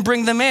 I can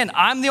bring them in.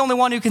 I'm the only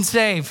one who can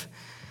save.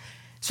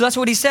 So that's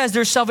what he says.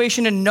 There's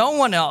salvation in no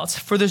one else,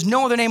 for there's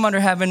no other name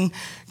under heaven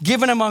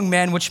given among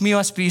men which we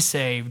must be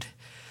saved.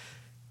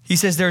 He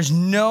says there's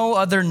no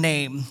other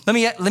name. Let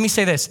me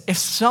say this. If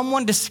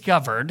someone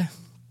discovered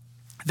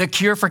the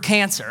cure for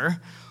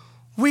cancer,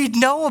 we'd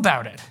know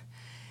about it.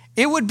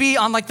 It would be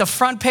on like the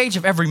front page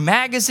of every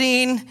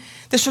magazine.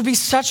 This would be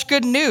such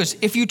good news.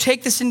 If you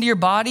take this into your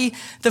body,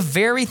 the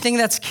very thing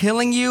that's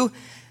killing you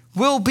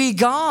will be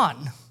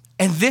gone.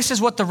 And this is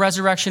what the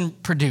resurrection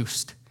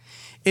produced.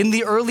 In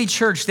the early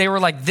church, they were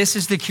like, this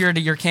is the cure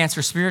to your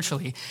cancer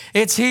spiritually.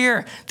 It's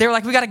here. They were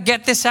like, we got to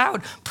get this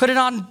out. Put it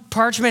on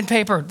parchment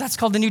paper. That's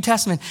called the New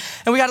Testament.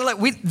 And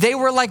they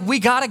were like, we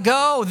got to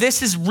go.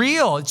 This is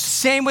real. It's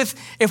same with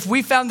if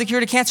we found the cure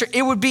to cancer,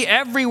 it would be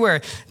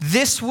everywhere.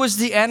 This was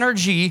the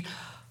energy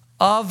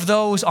of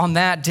those on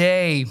that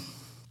day,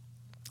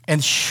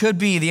 and should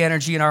be the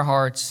energy in our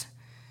hearts.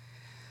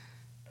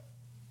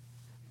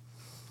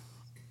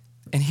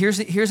 And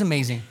here's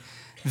amazing.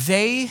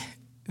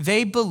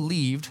 They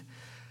believed,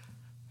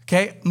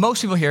 okay,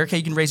 most people here, okay,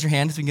 you can raise your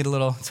hand so we can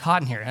get it's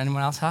hot in here.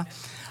 Anyone else hot?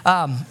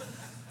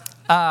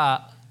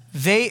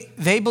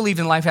 They believed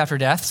in life after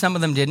death. Some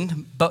of them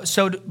didn't,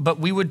 but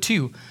we would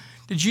too.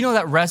 Did you know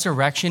that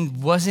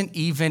resurrection wasn't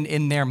even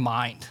in their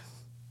mind?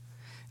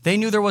 They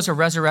knew there was a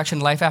resurrection,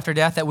 life after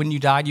death, that when you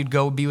died, you'd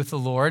go be with the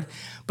Lord.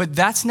 But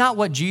that's not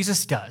what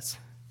Jesus does.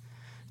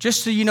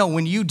 Just so you know,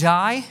 when you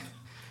die,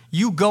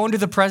 you go into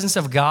the presence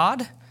of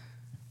God.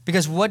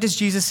 Because what does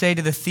Jesus say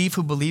to the thief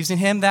who believes in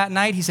him that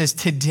night? He says,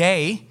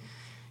 today,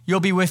 you'll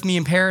be with me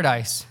in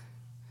paradise.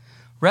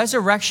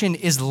 Resurrection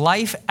is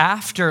life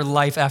after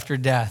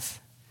death,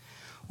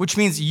 which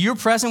means you're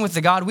present with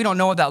the God. We don't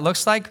know what that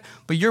looks like,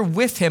 but you're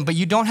with him, but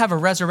you don't have a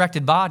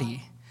resurrected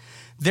body.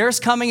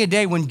 There's coming a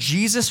day when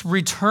Jesus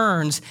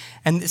returns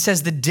and it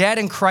says the dead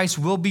in Christ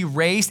will be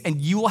raised and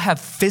you will have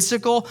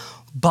physical,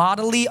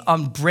 bodily,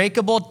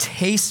 unbreakable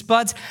taste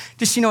buds.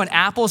 Just, an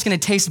apple is going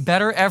to taste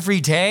better every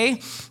day. You're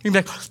going to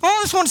be like, oh,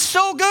 this one's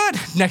so good.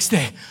 Next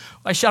day,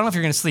 I don't know if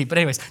you're going to sleep, but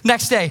anyways,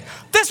 next day,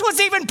 this one's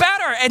even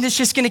better. And it's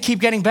just going to keep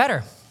getting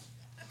better.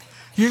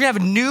 You're going to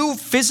have new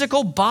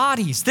physical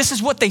bodies. This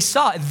is what they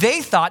saw.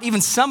 They thought,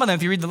 even some of them,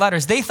 if you read the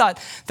letters, they thought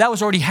that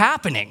was already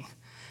happening.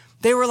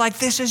 They were like,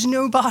 this is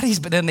new bodies,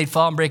 but then they'd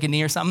fall and break a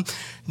knee or something.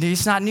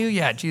 It's not new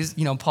yet. Jesus,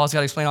 Paul's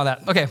got to explain all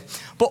that. Okay,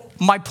 but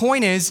my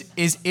point is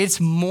it's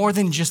more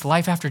than just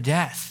life after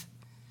death.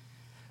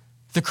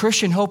 The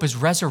Christian hope is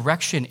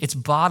resurrection. It's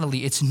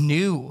bodily. It's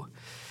new.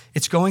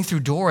 It's going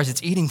through doors.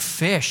 It's eating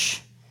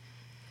fish.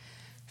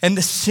 And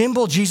the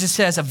symbol, Jesus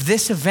says, of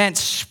this event,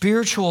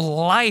 spiritual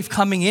life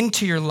coming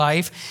into your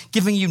life,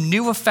 giving you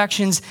new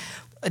affections,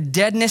 a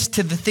deadness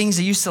to the things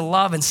that you used to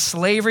love and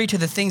slavery to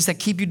the things that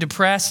keep you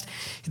depressed.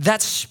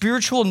 That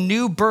spiritual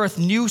new birth,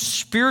 new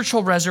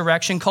spiritual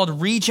resurrection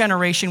called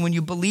regeneration. When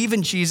you believe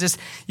in Jesus,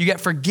 you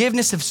get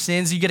forgiveness of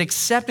sins, you get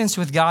acceptance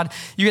with God,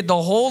 you get the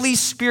Holy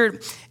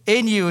Spirit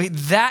in you.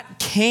 That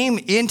came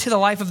into the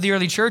life of the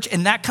early church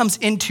and that comes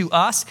into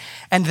us.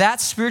 And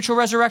that spiritual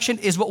resurrection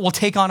is what will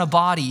take on a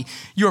body.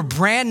 You're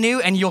brand new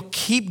and you'll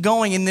keep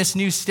going in this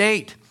new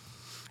state.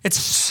 It's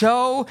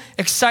so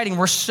exciting.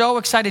 We're so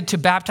excited to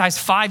baptize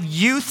 5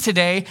 youth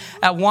today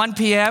at 1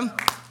 p.m.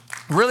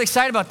 Really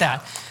excited about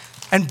that.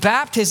 And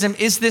baptism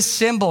is this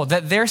symbol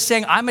that they're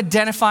saying, I'm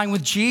identifying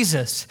with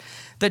Jesus,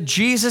 that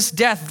Jesus'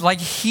 death, like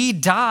he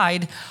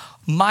died,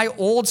 my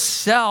old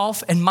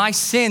self and my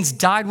sins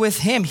died with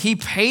him. He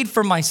paid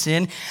for my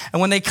sin. And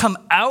when they come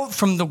out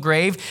from the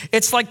grave,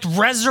 it's like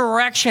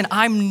resurrection.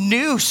 I'm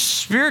new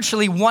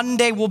spiritually. One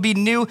day we'll be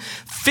new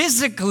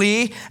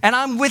physically, and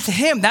I'm with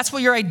him. That's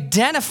what you're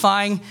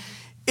identifying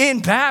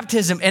in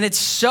baptism. And it's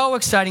so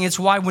exciting. It's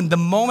why when the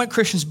moment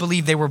Christians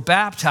believe, they were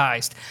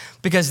baptized,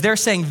 because they're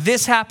saying,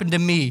 this happened to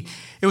me.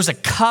 It was a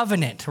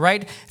covenant,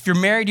 right? If you're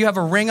married, you have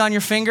a ring on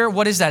your finger.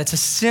 What is that? It's a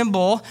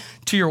symbol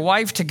to your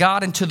wife, to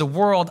God, and to the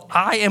world.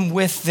 I am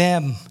with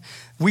them.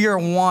 We are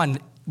one.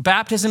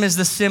 Baptism is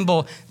the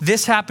symbol.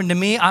 This happened to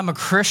me. I'm a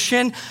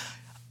Christian.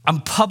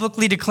 I'm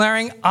publicly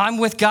declaring I'm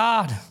with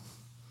God.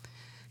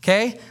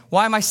 Okay?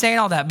 Why am I saying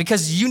all that?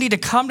 Because you need to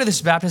come to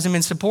this baptism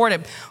and support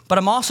it. But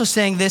I'm also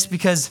saying this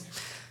because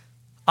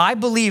I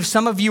believe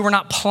some of you were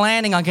not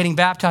planning on getting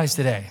baptized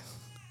today.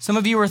 Some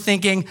of you were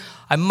thinking,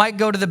 I might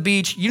go to the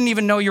beach. You didn't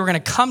even know you were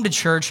going to come to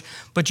church,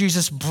 but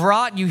Jesus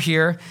brought you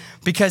here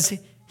because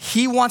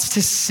he wants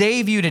to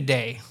save you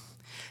today.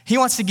 He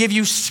wants to give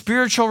you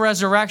spiritual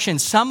resurrection.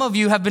 Some of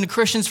you have been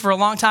Christians for a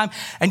long time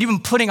and you've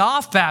been putting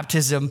off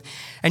baptism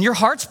and your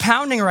heart's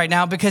pounding right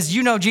now because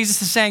you know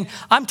Jesus is saying,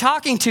 I'm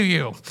talking to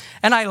you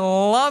and I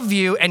love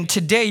you and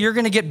today you're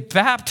going to get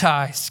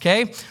baptized,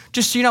 okay?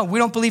 Just so you know, we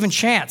don't believe in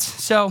chance.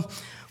 So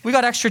we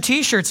got extra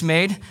t-shirts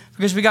made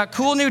because we got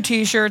cool new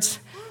t-shirts,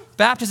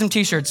 baptism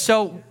t-shirts.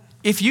 So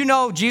if you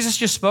know Jesus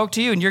just spoke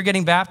to you and you're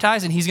getting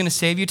baptized and he's going to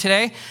save you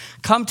today,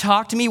 come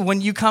talk to me when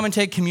you come and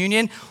take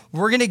communion.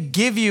 We're going to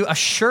give you a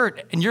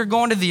shirt and you're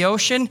going to the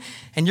ocean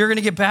and you're going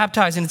to get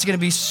baptized and it's going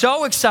to be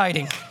so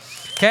exciting.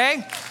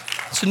 Okay?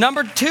 So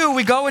number 2,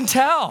 we go and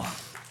tell.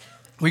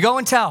 We go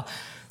and tell.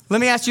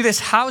 Let me ask you this.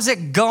 How's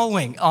it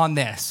going on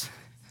this?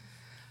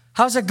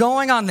 How's it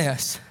going on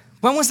this?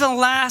 When was the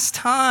last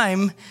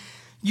time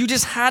you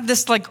just had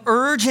this like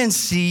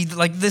urgency,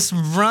 like this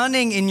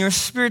running in your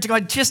spirit to go,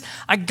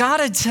 I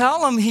gotta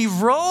tell him he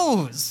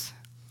rose.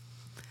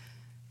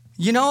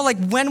 You know, like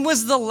when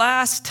was the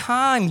last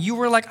time you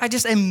were like, I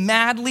just am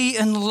madly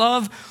in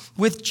love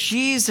with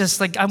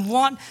Jesus. Like I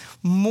want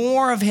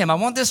more of him. I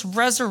want this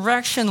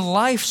resurrection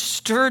life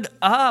stirred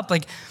up.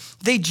 Like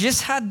they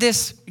just had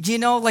this,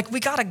 like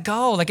we gotta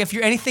go. Like if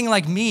you're anything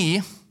like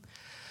me,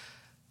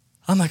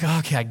 I'm like,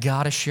 okay, I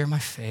gotta share my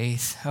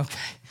faith. Okay.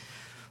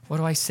 What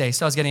do I say?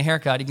 So I was getting a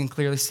haircut. You can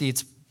clearly see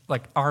it's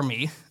like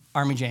Army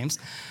James.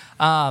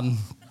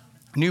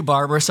 New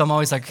barber. So I'm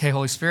always like, okay,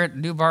 Holy Spirit,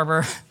 new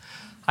barber.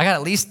 I got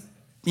at least,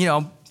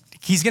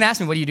 he's going to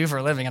ask me, what do you do for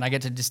a living? And I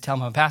get to just tell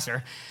him I'm a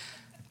pastor.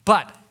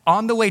 But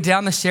on the way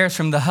down the stairs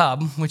from the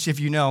hub, which if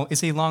you know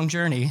is a long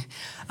journey,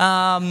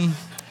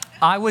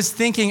 I was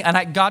thinking,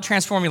 and God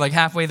transformed me like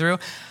halfway through.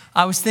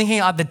 I was thinking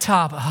at the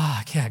top,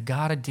 okay, I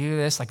got to do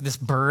this, like this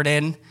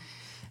burden. And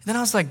then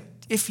I was like,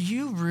 if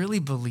you really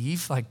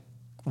believe like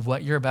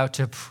what you're about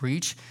to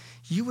preach,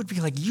 you would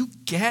be like, you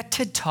get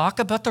to talk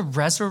about the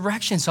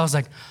resurrection. So I was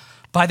like,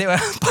 by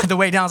the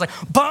way down, I was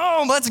like,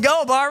 boom, let's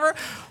go, barber.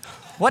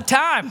 what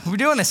time? We're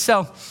doing this.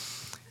 So,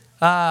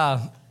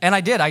 and I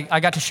did. I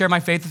got to share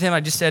my faith with him. I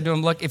just said to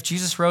him, look, if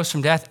Jesus rose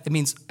from death, it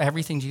means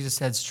everything Jesus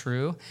said is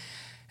true,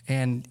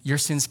 and your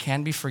sins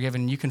can be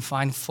forgiven. You can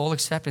find full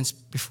acceptance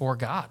before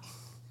God.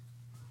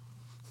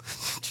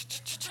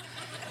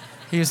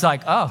 He was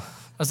like, oh.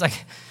 I was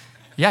like,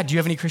 yeah, do you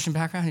have any Christian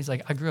background? He's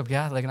like, I grew up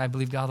Catholic, and I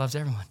believe God loves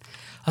everyone.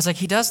 I was like,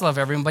 he does love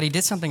everyone, but he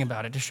did something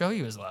about it to show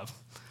you his love.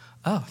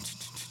 Oh,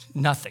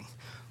 nothing.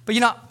 But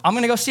I'm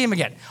going to go see him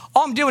again.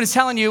 All I'm doing is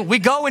telling you, we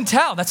go and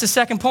tell. That's the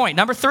second point.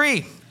 Number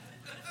 3,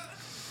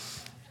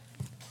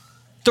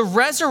 the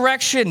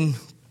resurrection,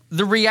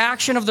 the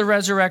reaction of the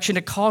resurrection,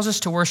 it calls us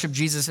to worship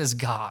Jesus as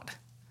God.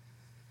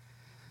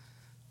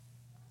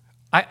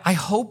 I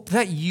hope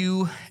that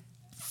you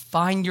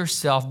find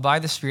yourself by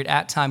the Spirit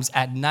at times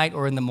at night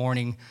or in the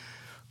morning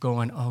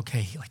going,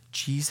 okay, like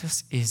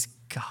Jesus is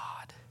God.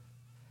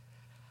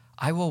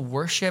 I will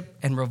worship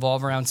and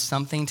revolve around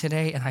something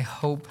today, and I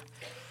hope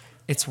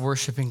it's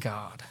worshiping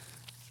God.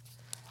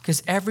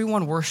 Because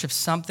everyone worships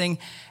something.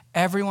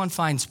 Everyone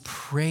finds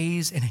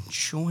praise and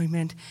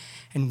enjoyment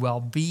and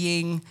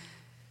well-being,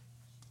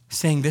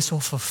 saying this will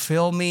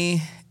fulfill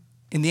me.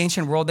 In the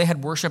ancient world, they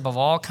had worship of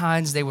all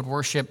kinds. They would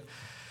worship,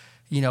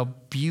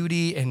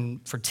 beauty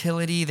and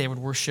fertility. They would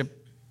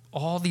worship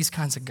all these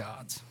kinds of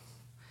gods.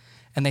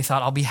 And they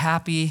thought, I'll be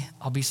happy,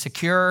 I'll be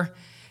secure.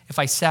 If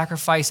I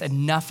sacrifice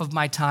enough of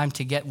my time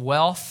to get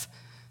wealth,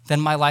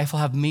 then my life will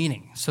have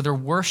meaning. So they're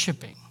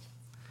worshiping.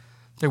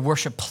 They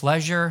worship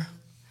pleasure.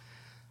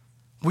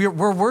 We're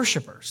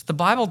worshipers. The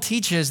Bible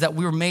teaches that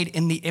we were made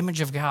in the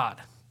image of God.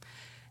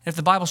 And if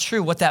the Bible's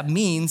true, what that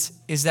means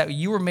is that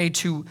you were made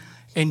to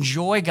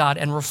enjoy God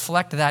and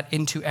reflect that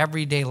into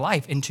everyday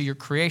life, into your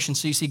creation.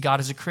 So you see God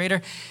as a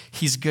creator.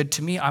 He's good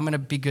to me. I'm going to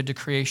be good to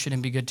creation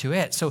and be good to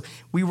it. So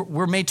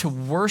we're made to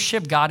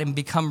worship God and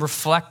become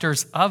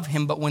reflectors of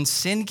him. But when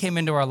sin came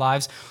into our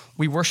lives,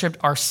 we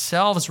worshiped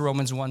ourselves,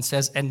 Romans 1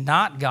 says, and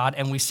not God.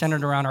 And we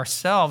centered around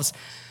ourselves.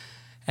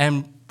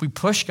 And we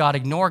push God,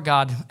 ignore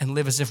God, and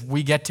live as if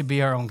we get to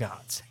be our own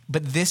gods.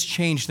 But this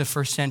changed the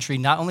first century.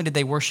 Not only did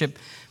they worship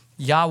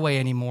Yahweh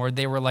anymore,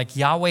 they were like,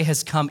 Yahweh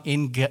has come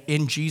in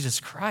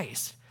Jesus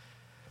Christ.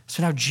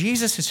 So now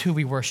Jesus is who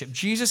we worship.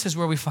 Jesus is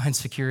where we find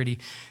security.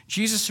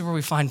 Jesus is where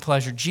we find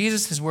pleasure.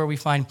 Jesus is where we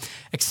find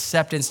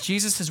acceptance.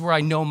 Jesus is where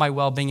I know my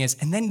well-being is.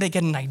 And then they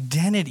get an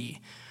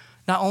identity.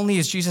 Not only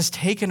is Jesus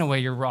taken away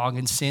your wrong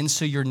and sin,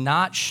 so you're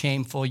not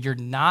shameful, you're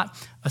not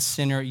a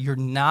sinner, you're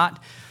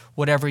not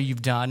whatever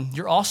you've done.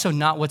 You're also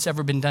not what's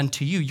ever been done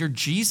to you. You're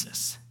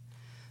Jesus.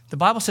 The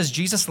Bible says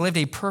Jesus lived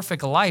a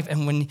perfect life,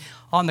 and when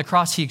on the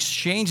cross, he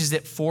exchanges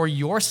it for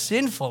your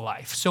sinful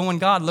life. So when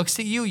God looks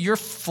at you, you're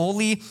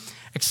fully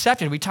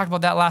accepted. We talked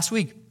about that last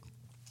week.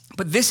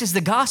 But this is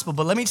the gospel.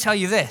 But let me tell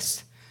you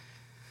this.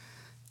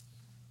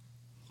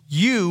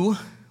 You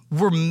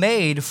were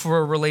made for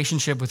a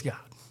relationship with God.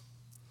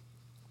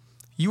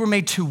 You were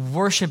made to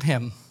worship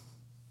him,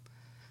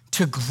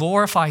 to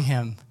glorify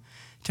him,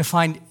 to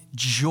find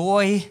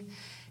joy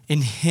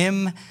in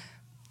him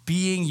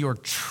being your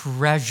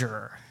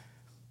treasure.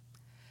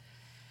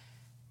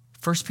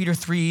 1 Peter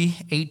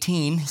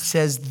 3:18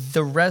 says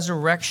the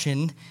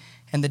resurrection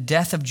and the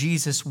death of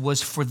Jesus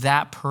was for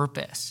that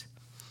purpose.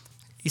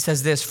 He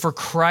says this, for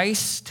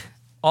Christ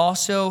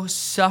also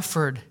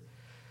suffered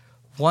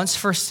once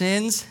for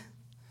sins,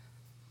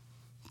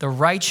 the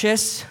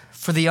righteous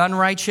for the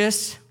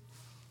unrighteous.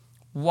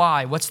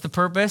 Why? What's the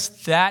purpose?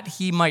 That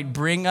he might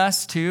bring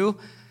us to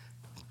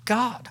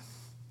God.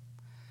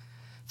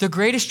 The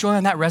greatest joy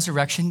on that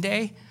resurrection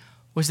day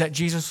was that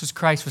Jesus was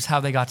Christ was how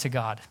they got to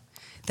God.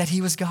 That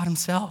he was God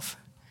himself.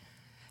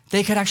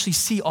 They could actually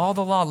see all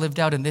the law lived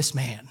out in this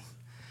man.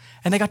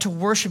 And they got to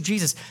worship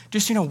Jesus.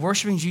 Just,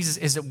 worshiping Jesus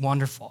is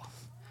wonderful.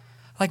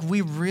 Like,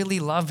 we really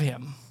love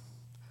him.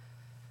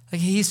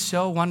 Like, he's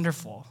so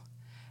wonderful.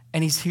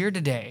 And he's here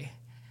today.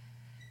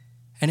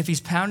 And if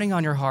he's pounding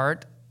on your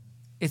heart,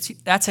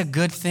 that's a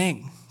good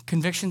thing.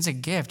 Conviction's a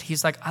gift.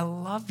 He's like, I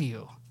love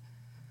you.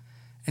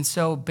 And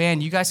so,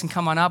 band, you guys can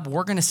come on up.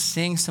 We're going to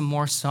sing some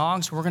more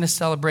songs. We're going to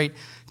celebrate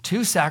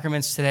 2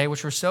 sacraments today,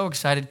 which we're so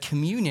excited.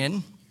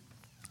 Communion,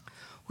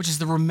 which is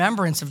the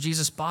remembrance of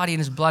Jesus' body and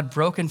his blood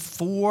broken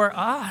for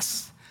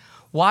us.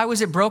 Why was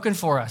it broken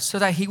for us? So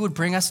that he would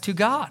bring us to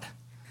God.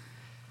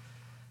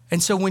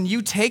 And so when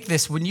you take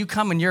this, when you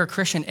come and you're a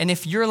Christian, and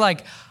if you're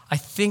like, I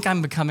think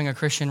I'm becoming a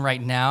Christian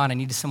right now and I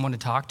need someone to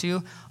talk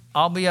to,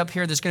 I'll be up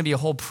here. There's going to be a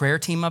whole prayer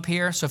team up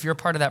here. So if you're a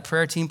part of that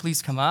prayer team,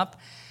 please come up.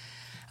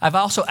 I've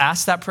also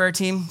asked that prayer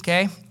team,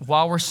 okay,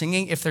 while we're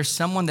singing, if there's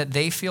someone that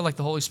they feel like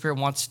the Holy Spirit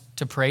wants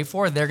to pray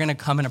for, they're going to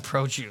come and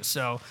approach you.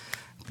 So,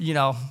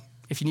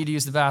 if you need to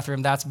use the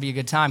bathroom, that's be a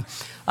good time.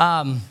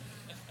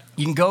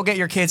 You can go get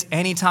your kids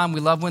anytime. We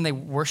love when they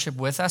worship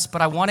with us,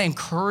 but I want to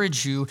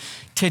encourage you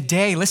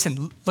today.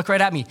 Listen, look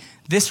right at me.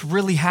 This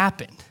really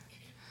happened.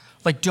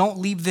 Like, don't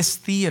leave this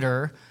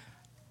theater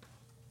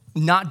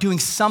not doing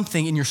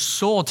something in your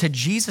soul to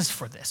Jesus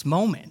for this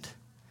moment.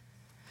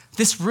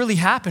 This really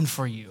happened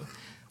for you.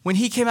 When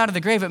he came out of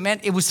the grave, it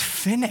meant it was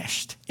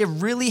finished. It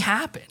really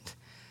happened.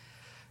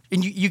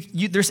 And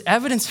there's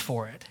evidence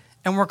for it.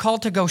 And we're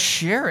called to go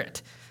share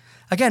it.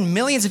 Again,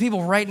 millions of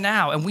people right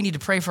now, and we need to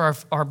pray for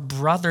our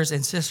brothers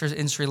and sisters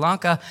in Sri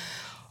Lanka,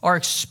 are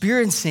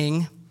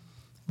experiencing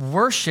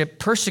worship,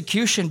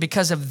 persecution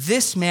because of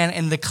this man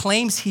and the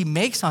claims he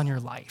makes on your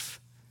life.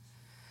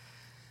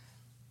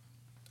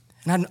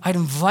 And I'd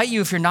invite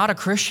you, if you're not a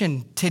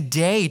Christian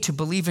today, to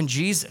believe in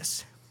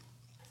Jesus.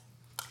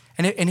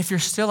 And if you're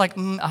still like,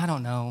 I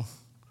don't know,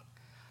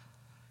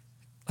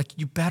 like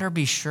you better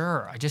be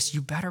sure.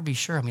 You better be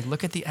sure. I mean,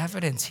 look at the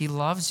evidence. He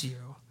loves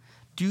you.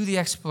 Do the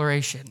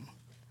exploration.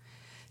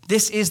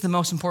 This is the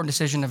most important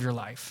decision of your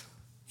life.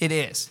 It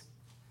is.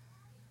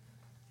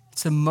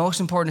 It's the most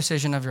important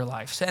decision of your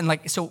life.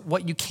 So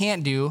what you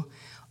can't do,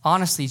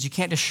 honestly, is you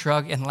can't just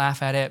shrug and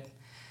laugh at it.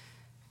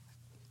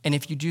 And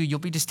if you do, you'll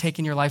be just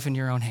taking your life in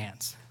your own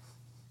hands.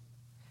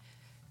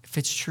 If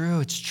it's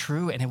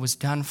true, and it was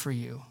done for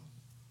you.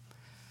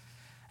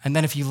 And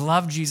then if you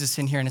love Jesus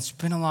in here, and it's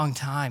been a long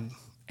time,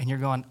 and you're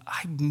going,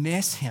 I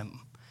miss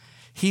him.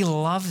 He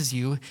loves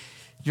you.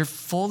 You're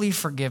fully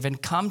forgiven.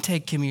 Come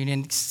take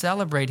communion,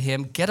 celebrate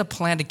him, get a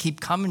plan to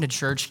keep coming to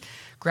church,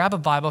 grab a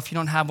Bible. If you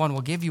don't have one,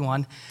 we'll give you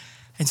one,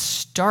 and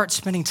start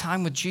spending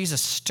time with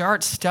Jesus.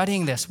 Start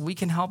studying this. We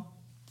can help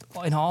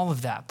in all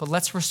of that. But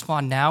let's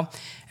respond now.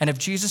 And if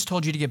Jesus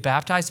told you to get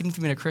baptized, even if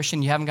you've been a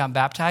Christian, you haven't gotten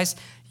baptized,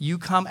 you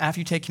come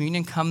after you take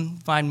communion, come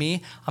find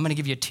me. I'm going to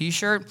give you a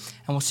t-shirt,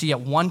 and we'll see you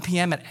at 1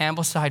 p.m. at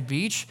Ambleside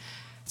Beach.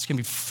 It's going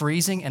to be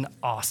freezing and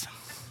awesome.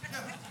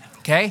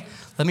 Okay?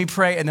 Let me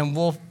pray, and then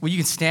you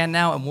can stand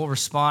now, and we'll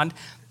respond.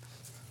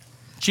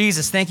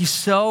 Jesus, thank you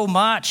so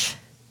much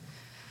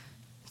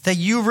that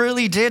you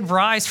really did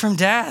rise from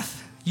death.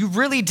 You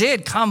really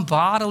did come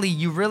bodily.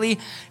 You really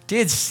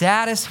did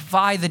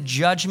satisfy the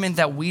judgment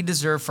that we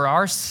deserve for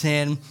our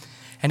sin,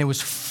 and it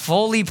was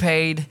fully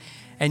paid.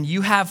 And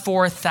you have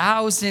for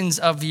thousands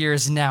of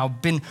years now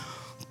been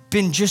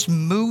just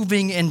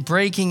moving and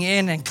breaking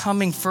in and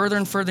coming further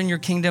and further in your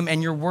kingdom.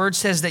 And your word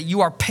says that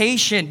you are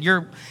patient.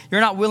 You're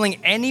not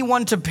willing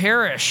anyone to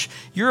perish.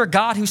 You're a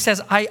God who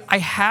says, I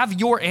have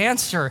your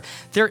answer.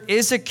 There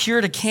is a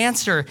cure to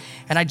cancer.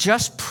 And I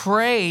just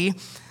pray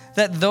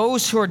that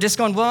those who are just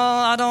going, well,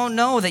 I don't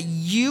know, that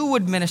you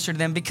would minister to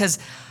them, because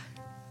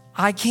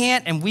I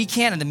can't, and we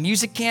can't, and the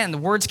music can't, and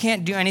the words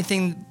can't do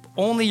anything,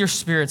 only your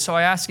Spirit. So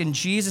I ask in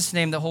Jesus'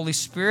 name, the Holy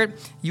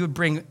Spirit, you would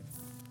bring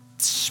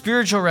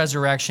spiritual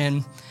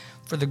resurrection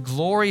for the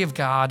glory of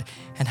God,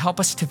 and help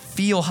us to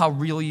feel how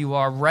real you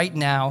are right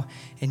now.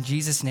 In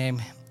Jesus'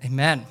 name,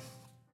 amen.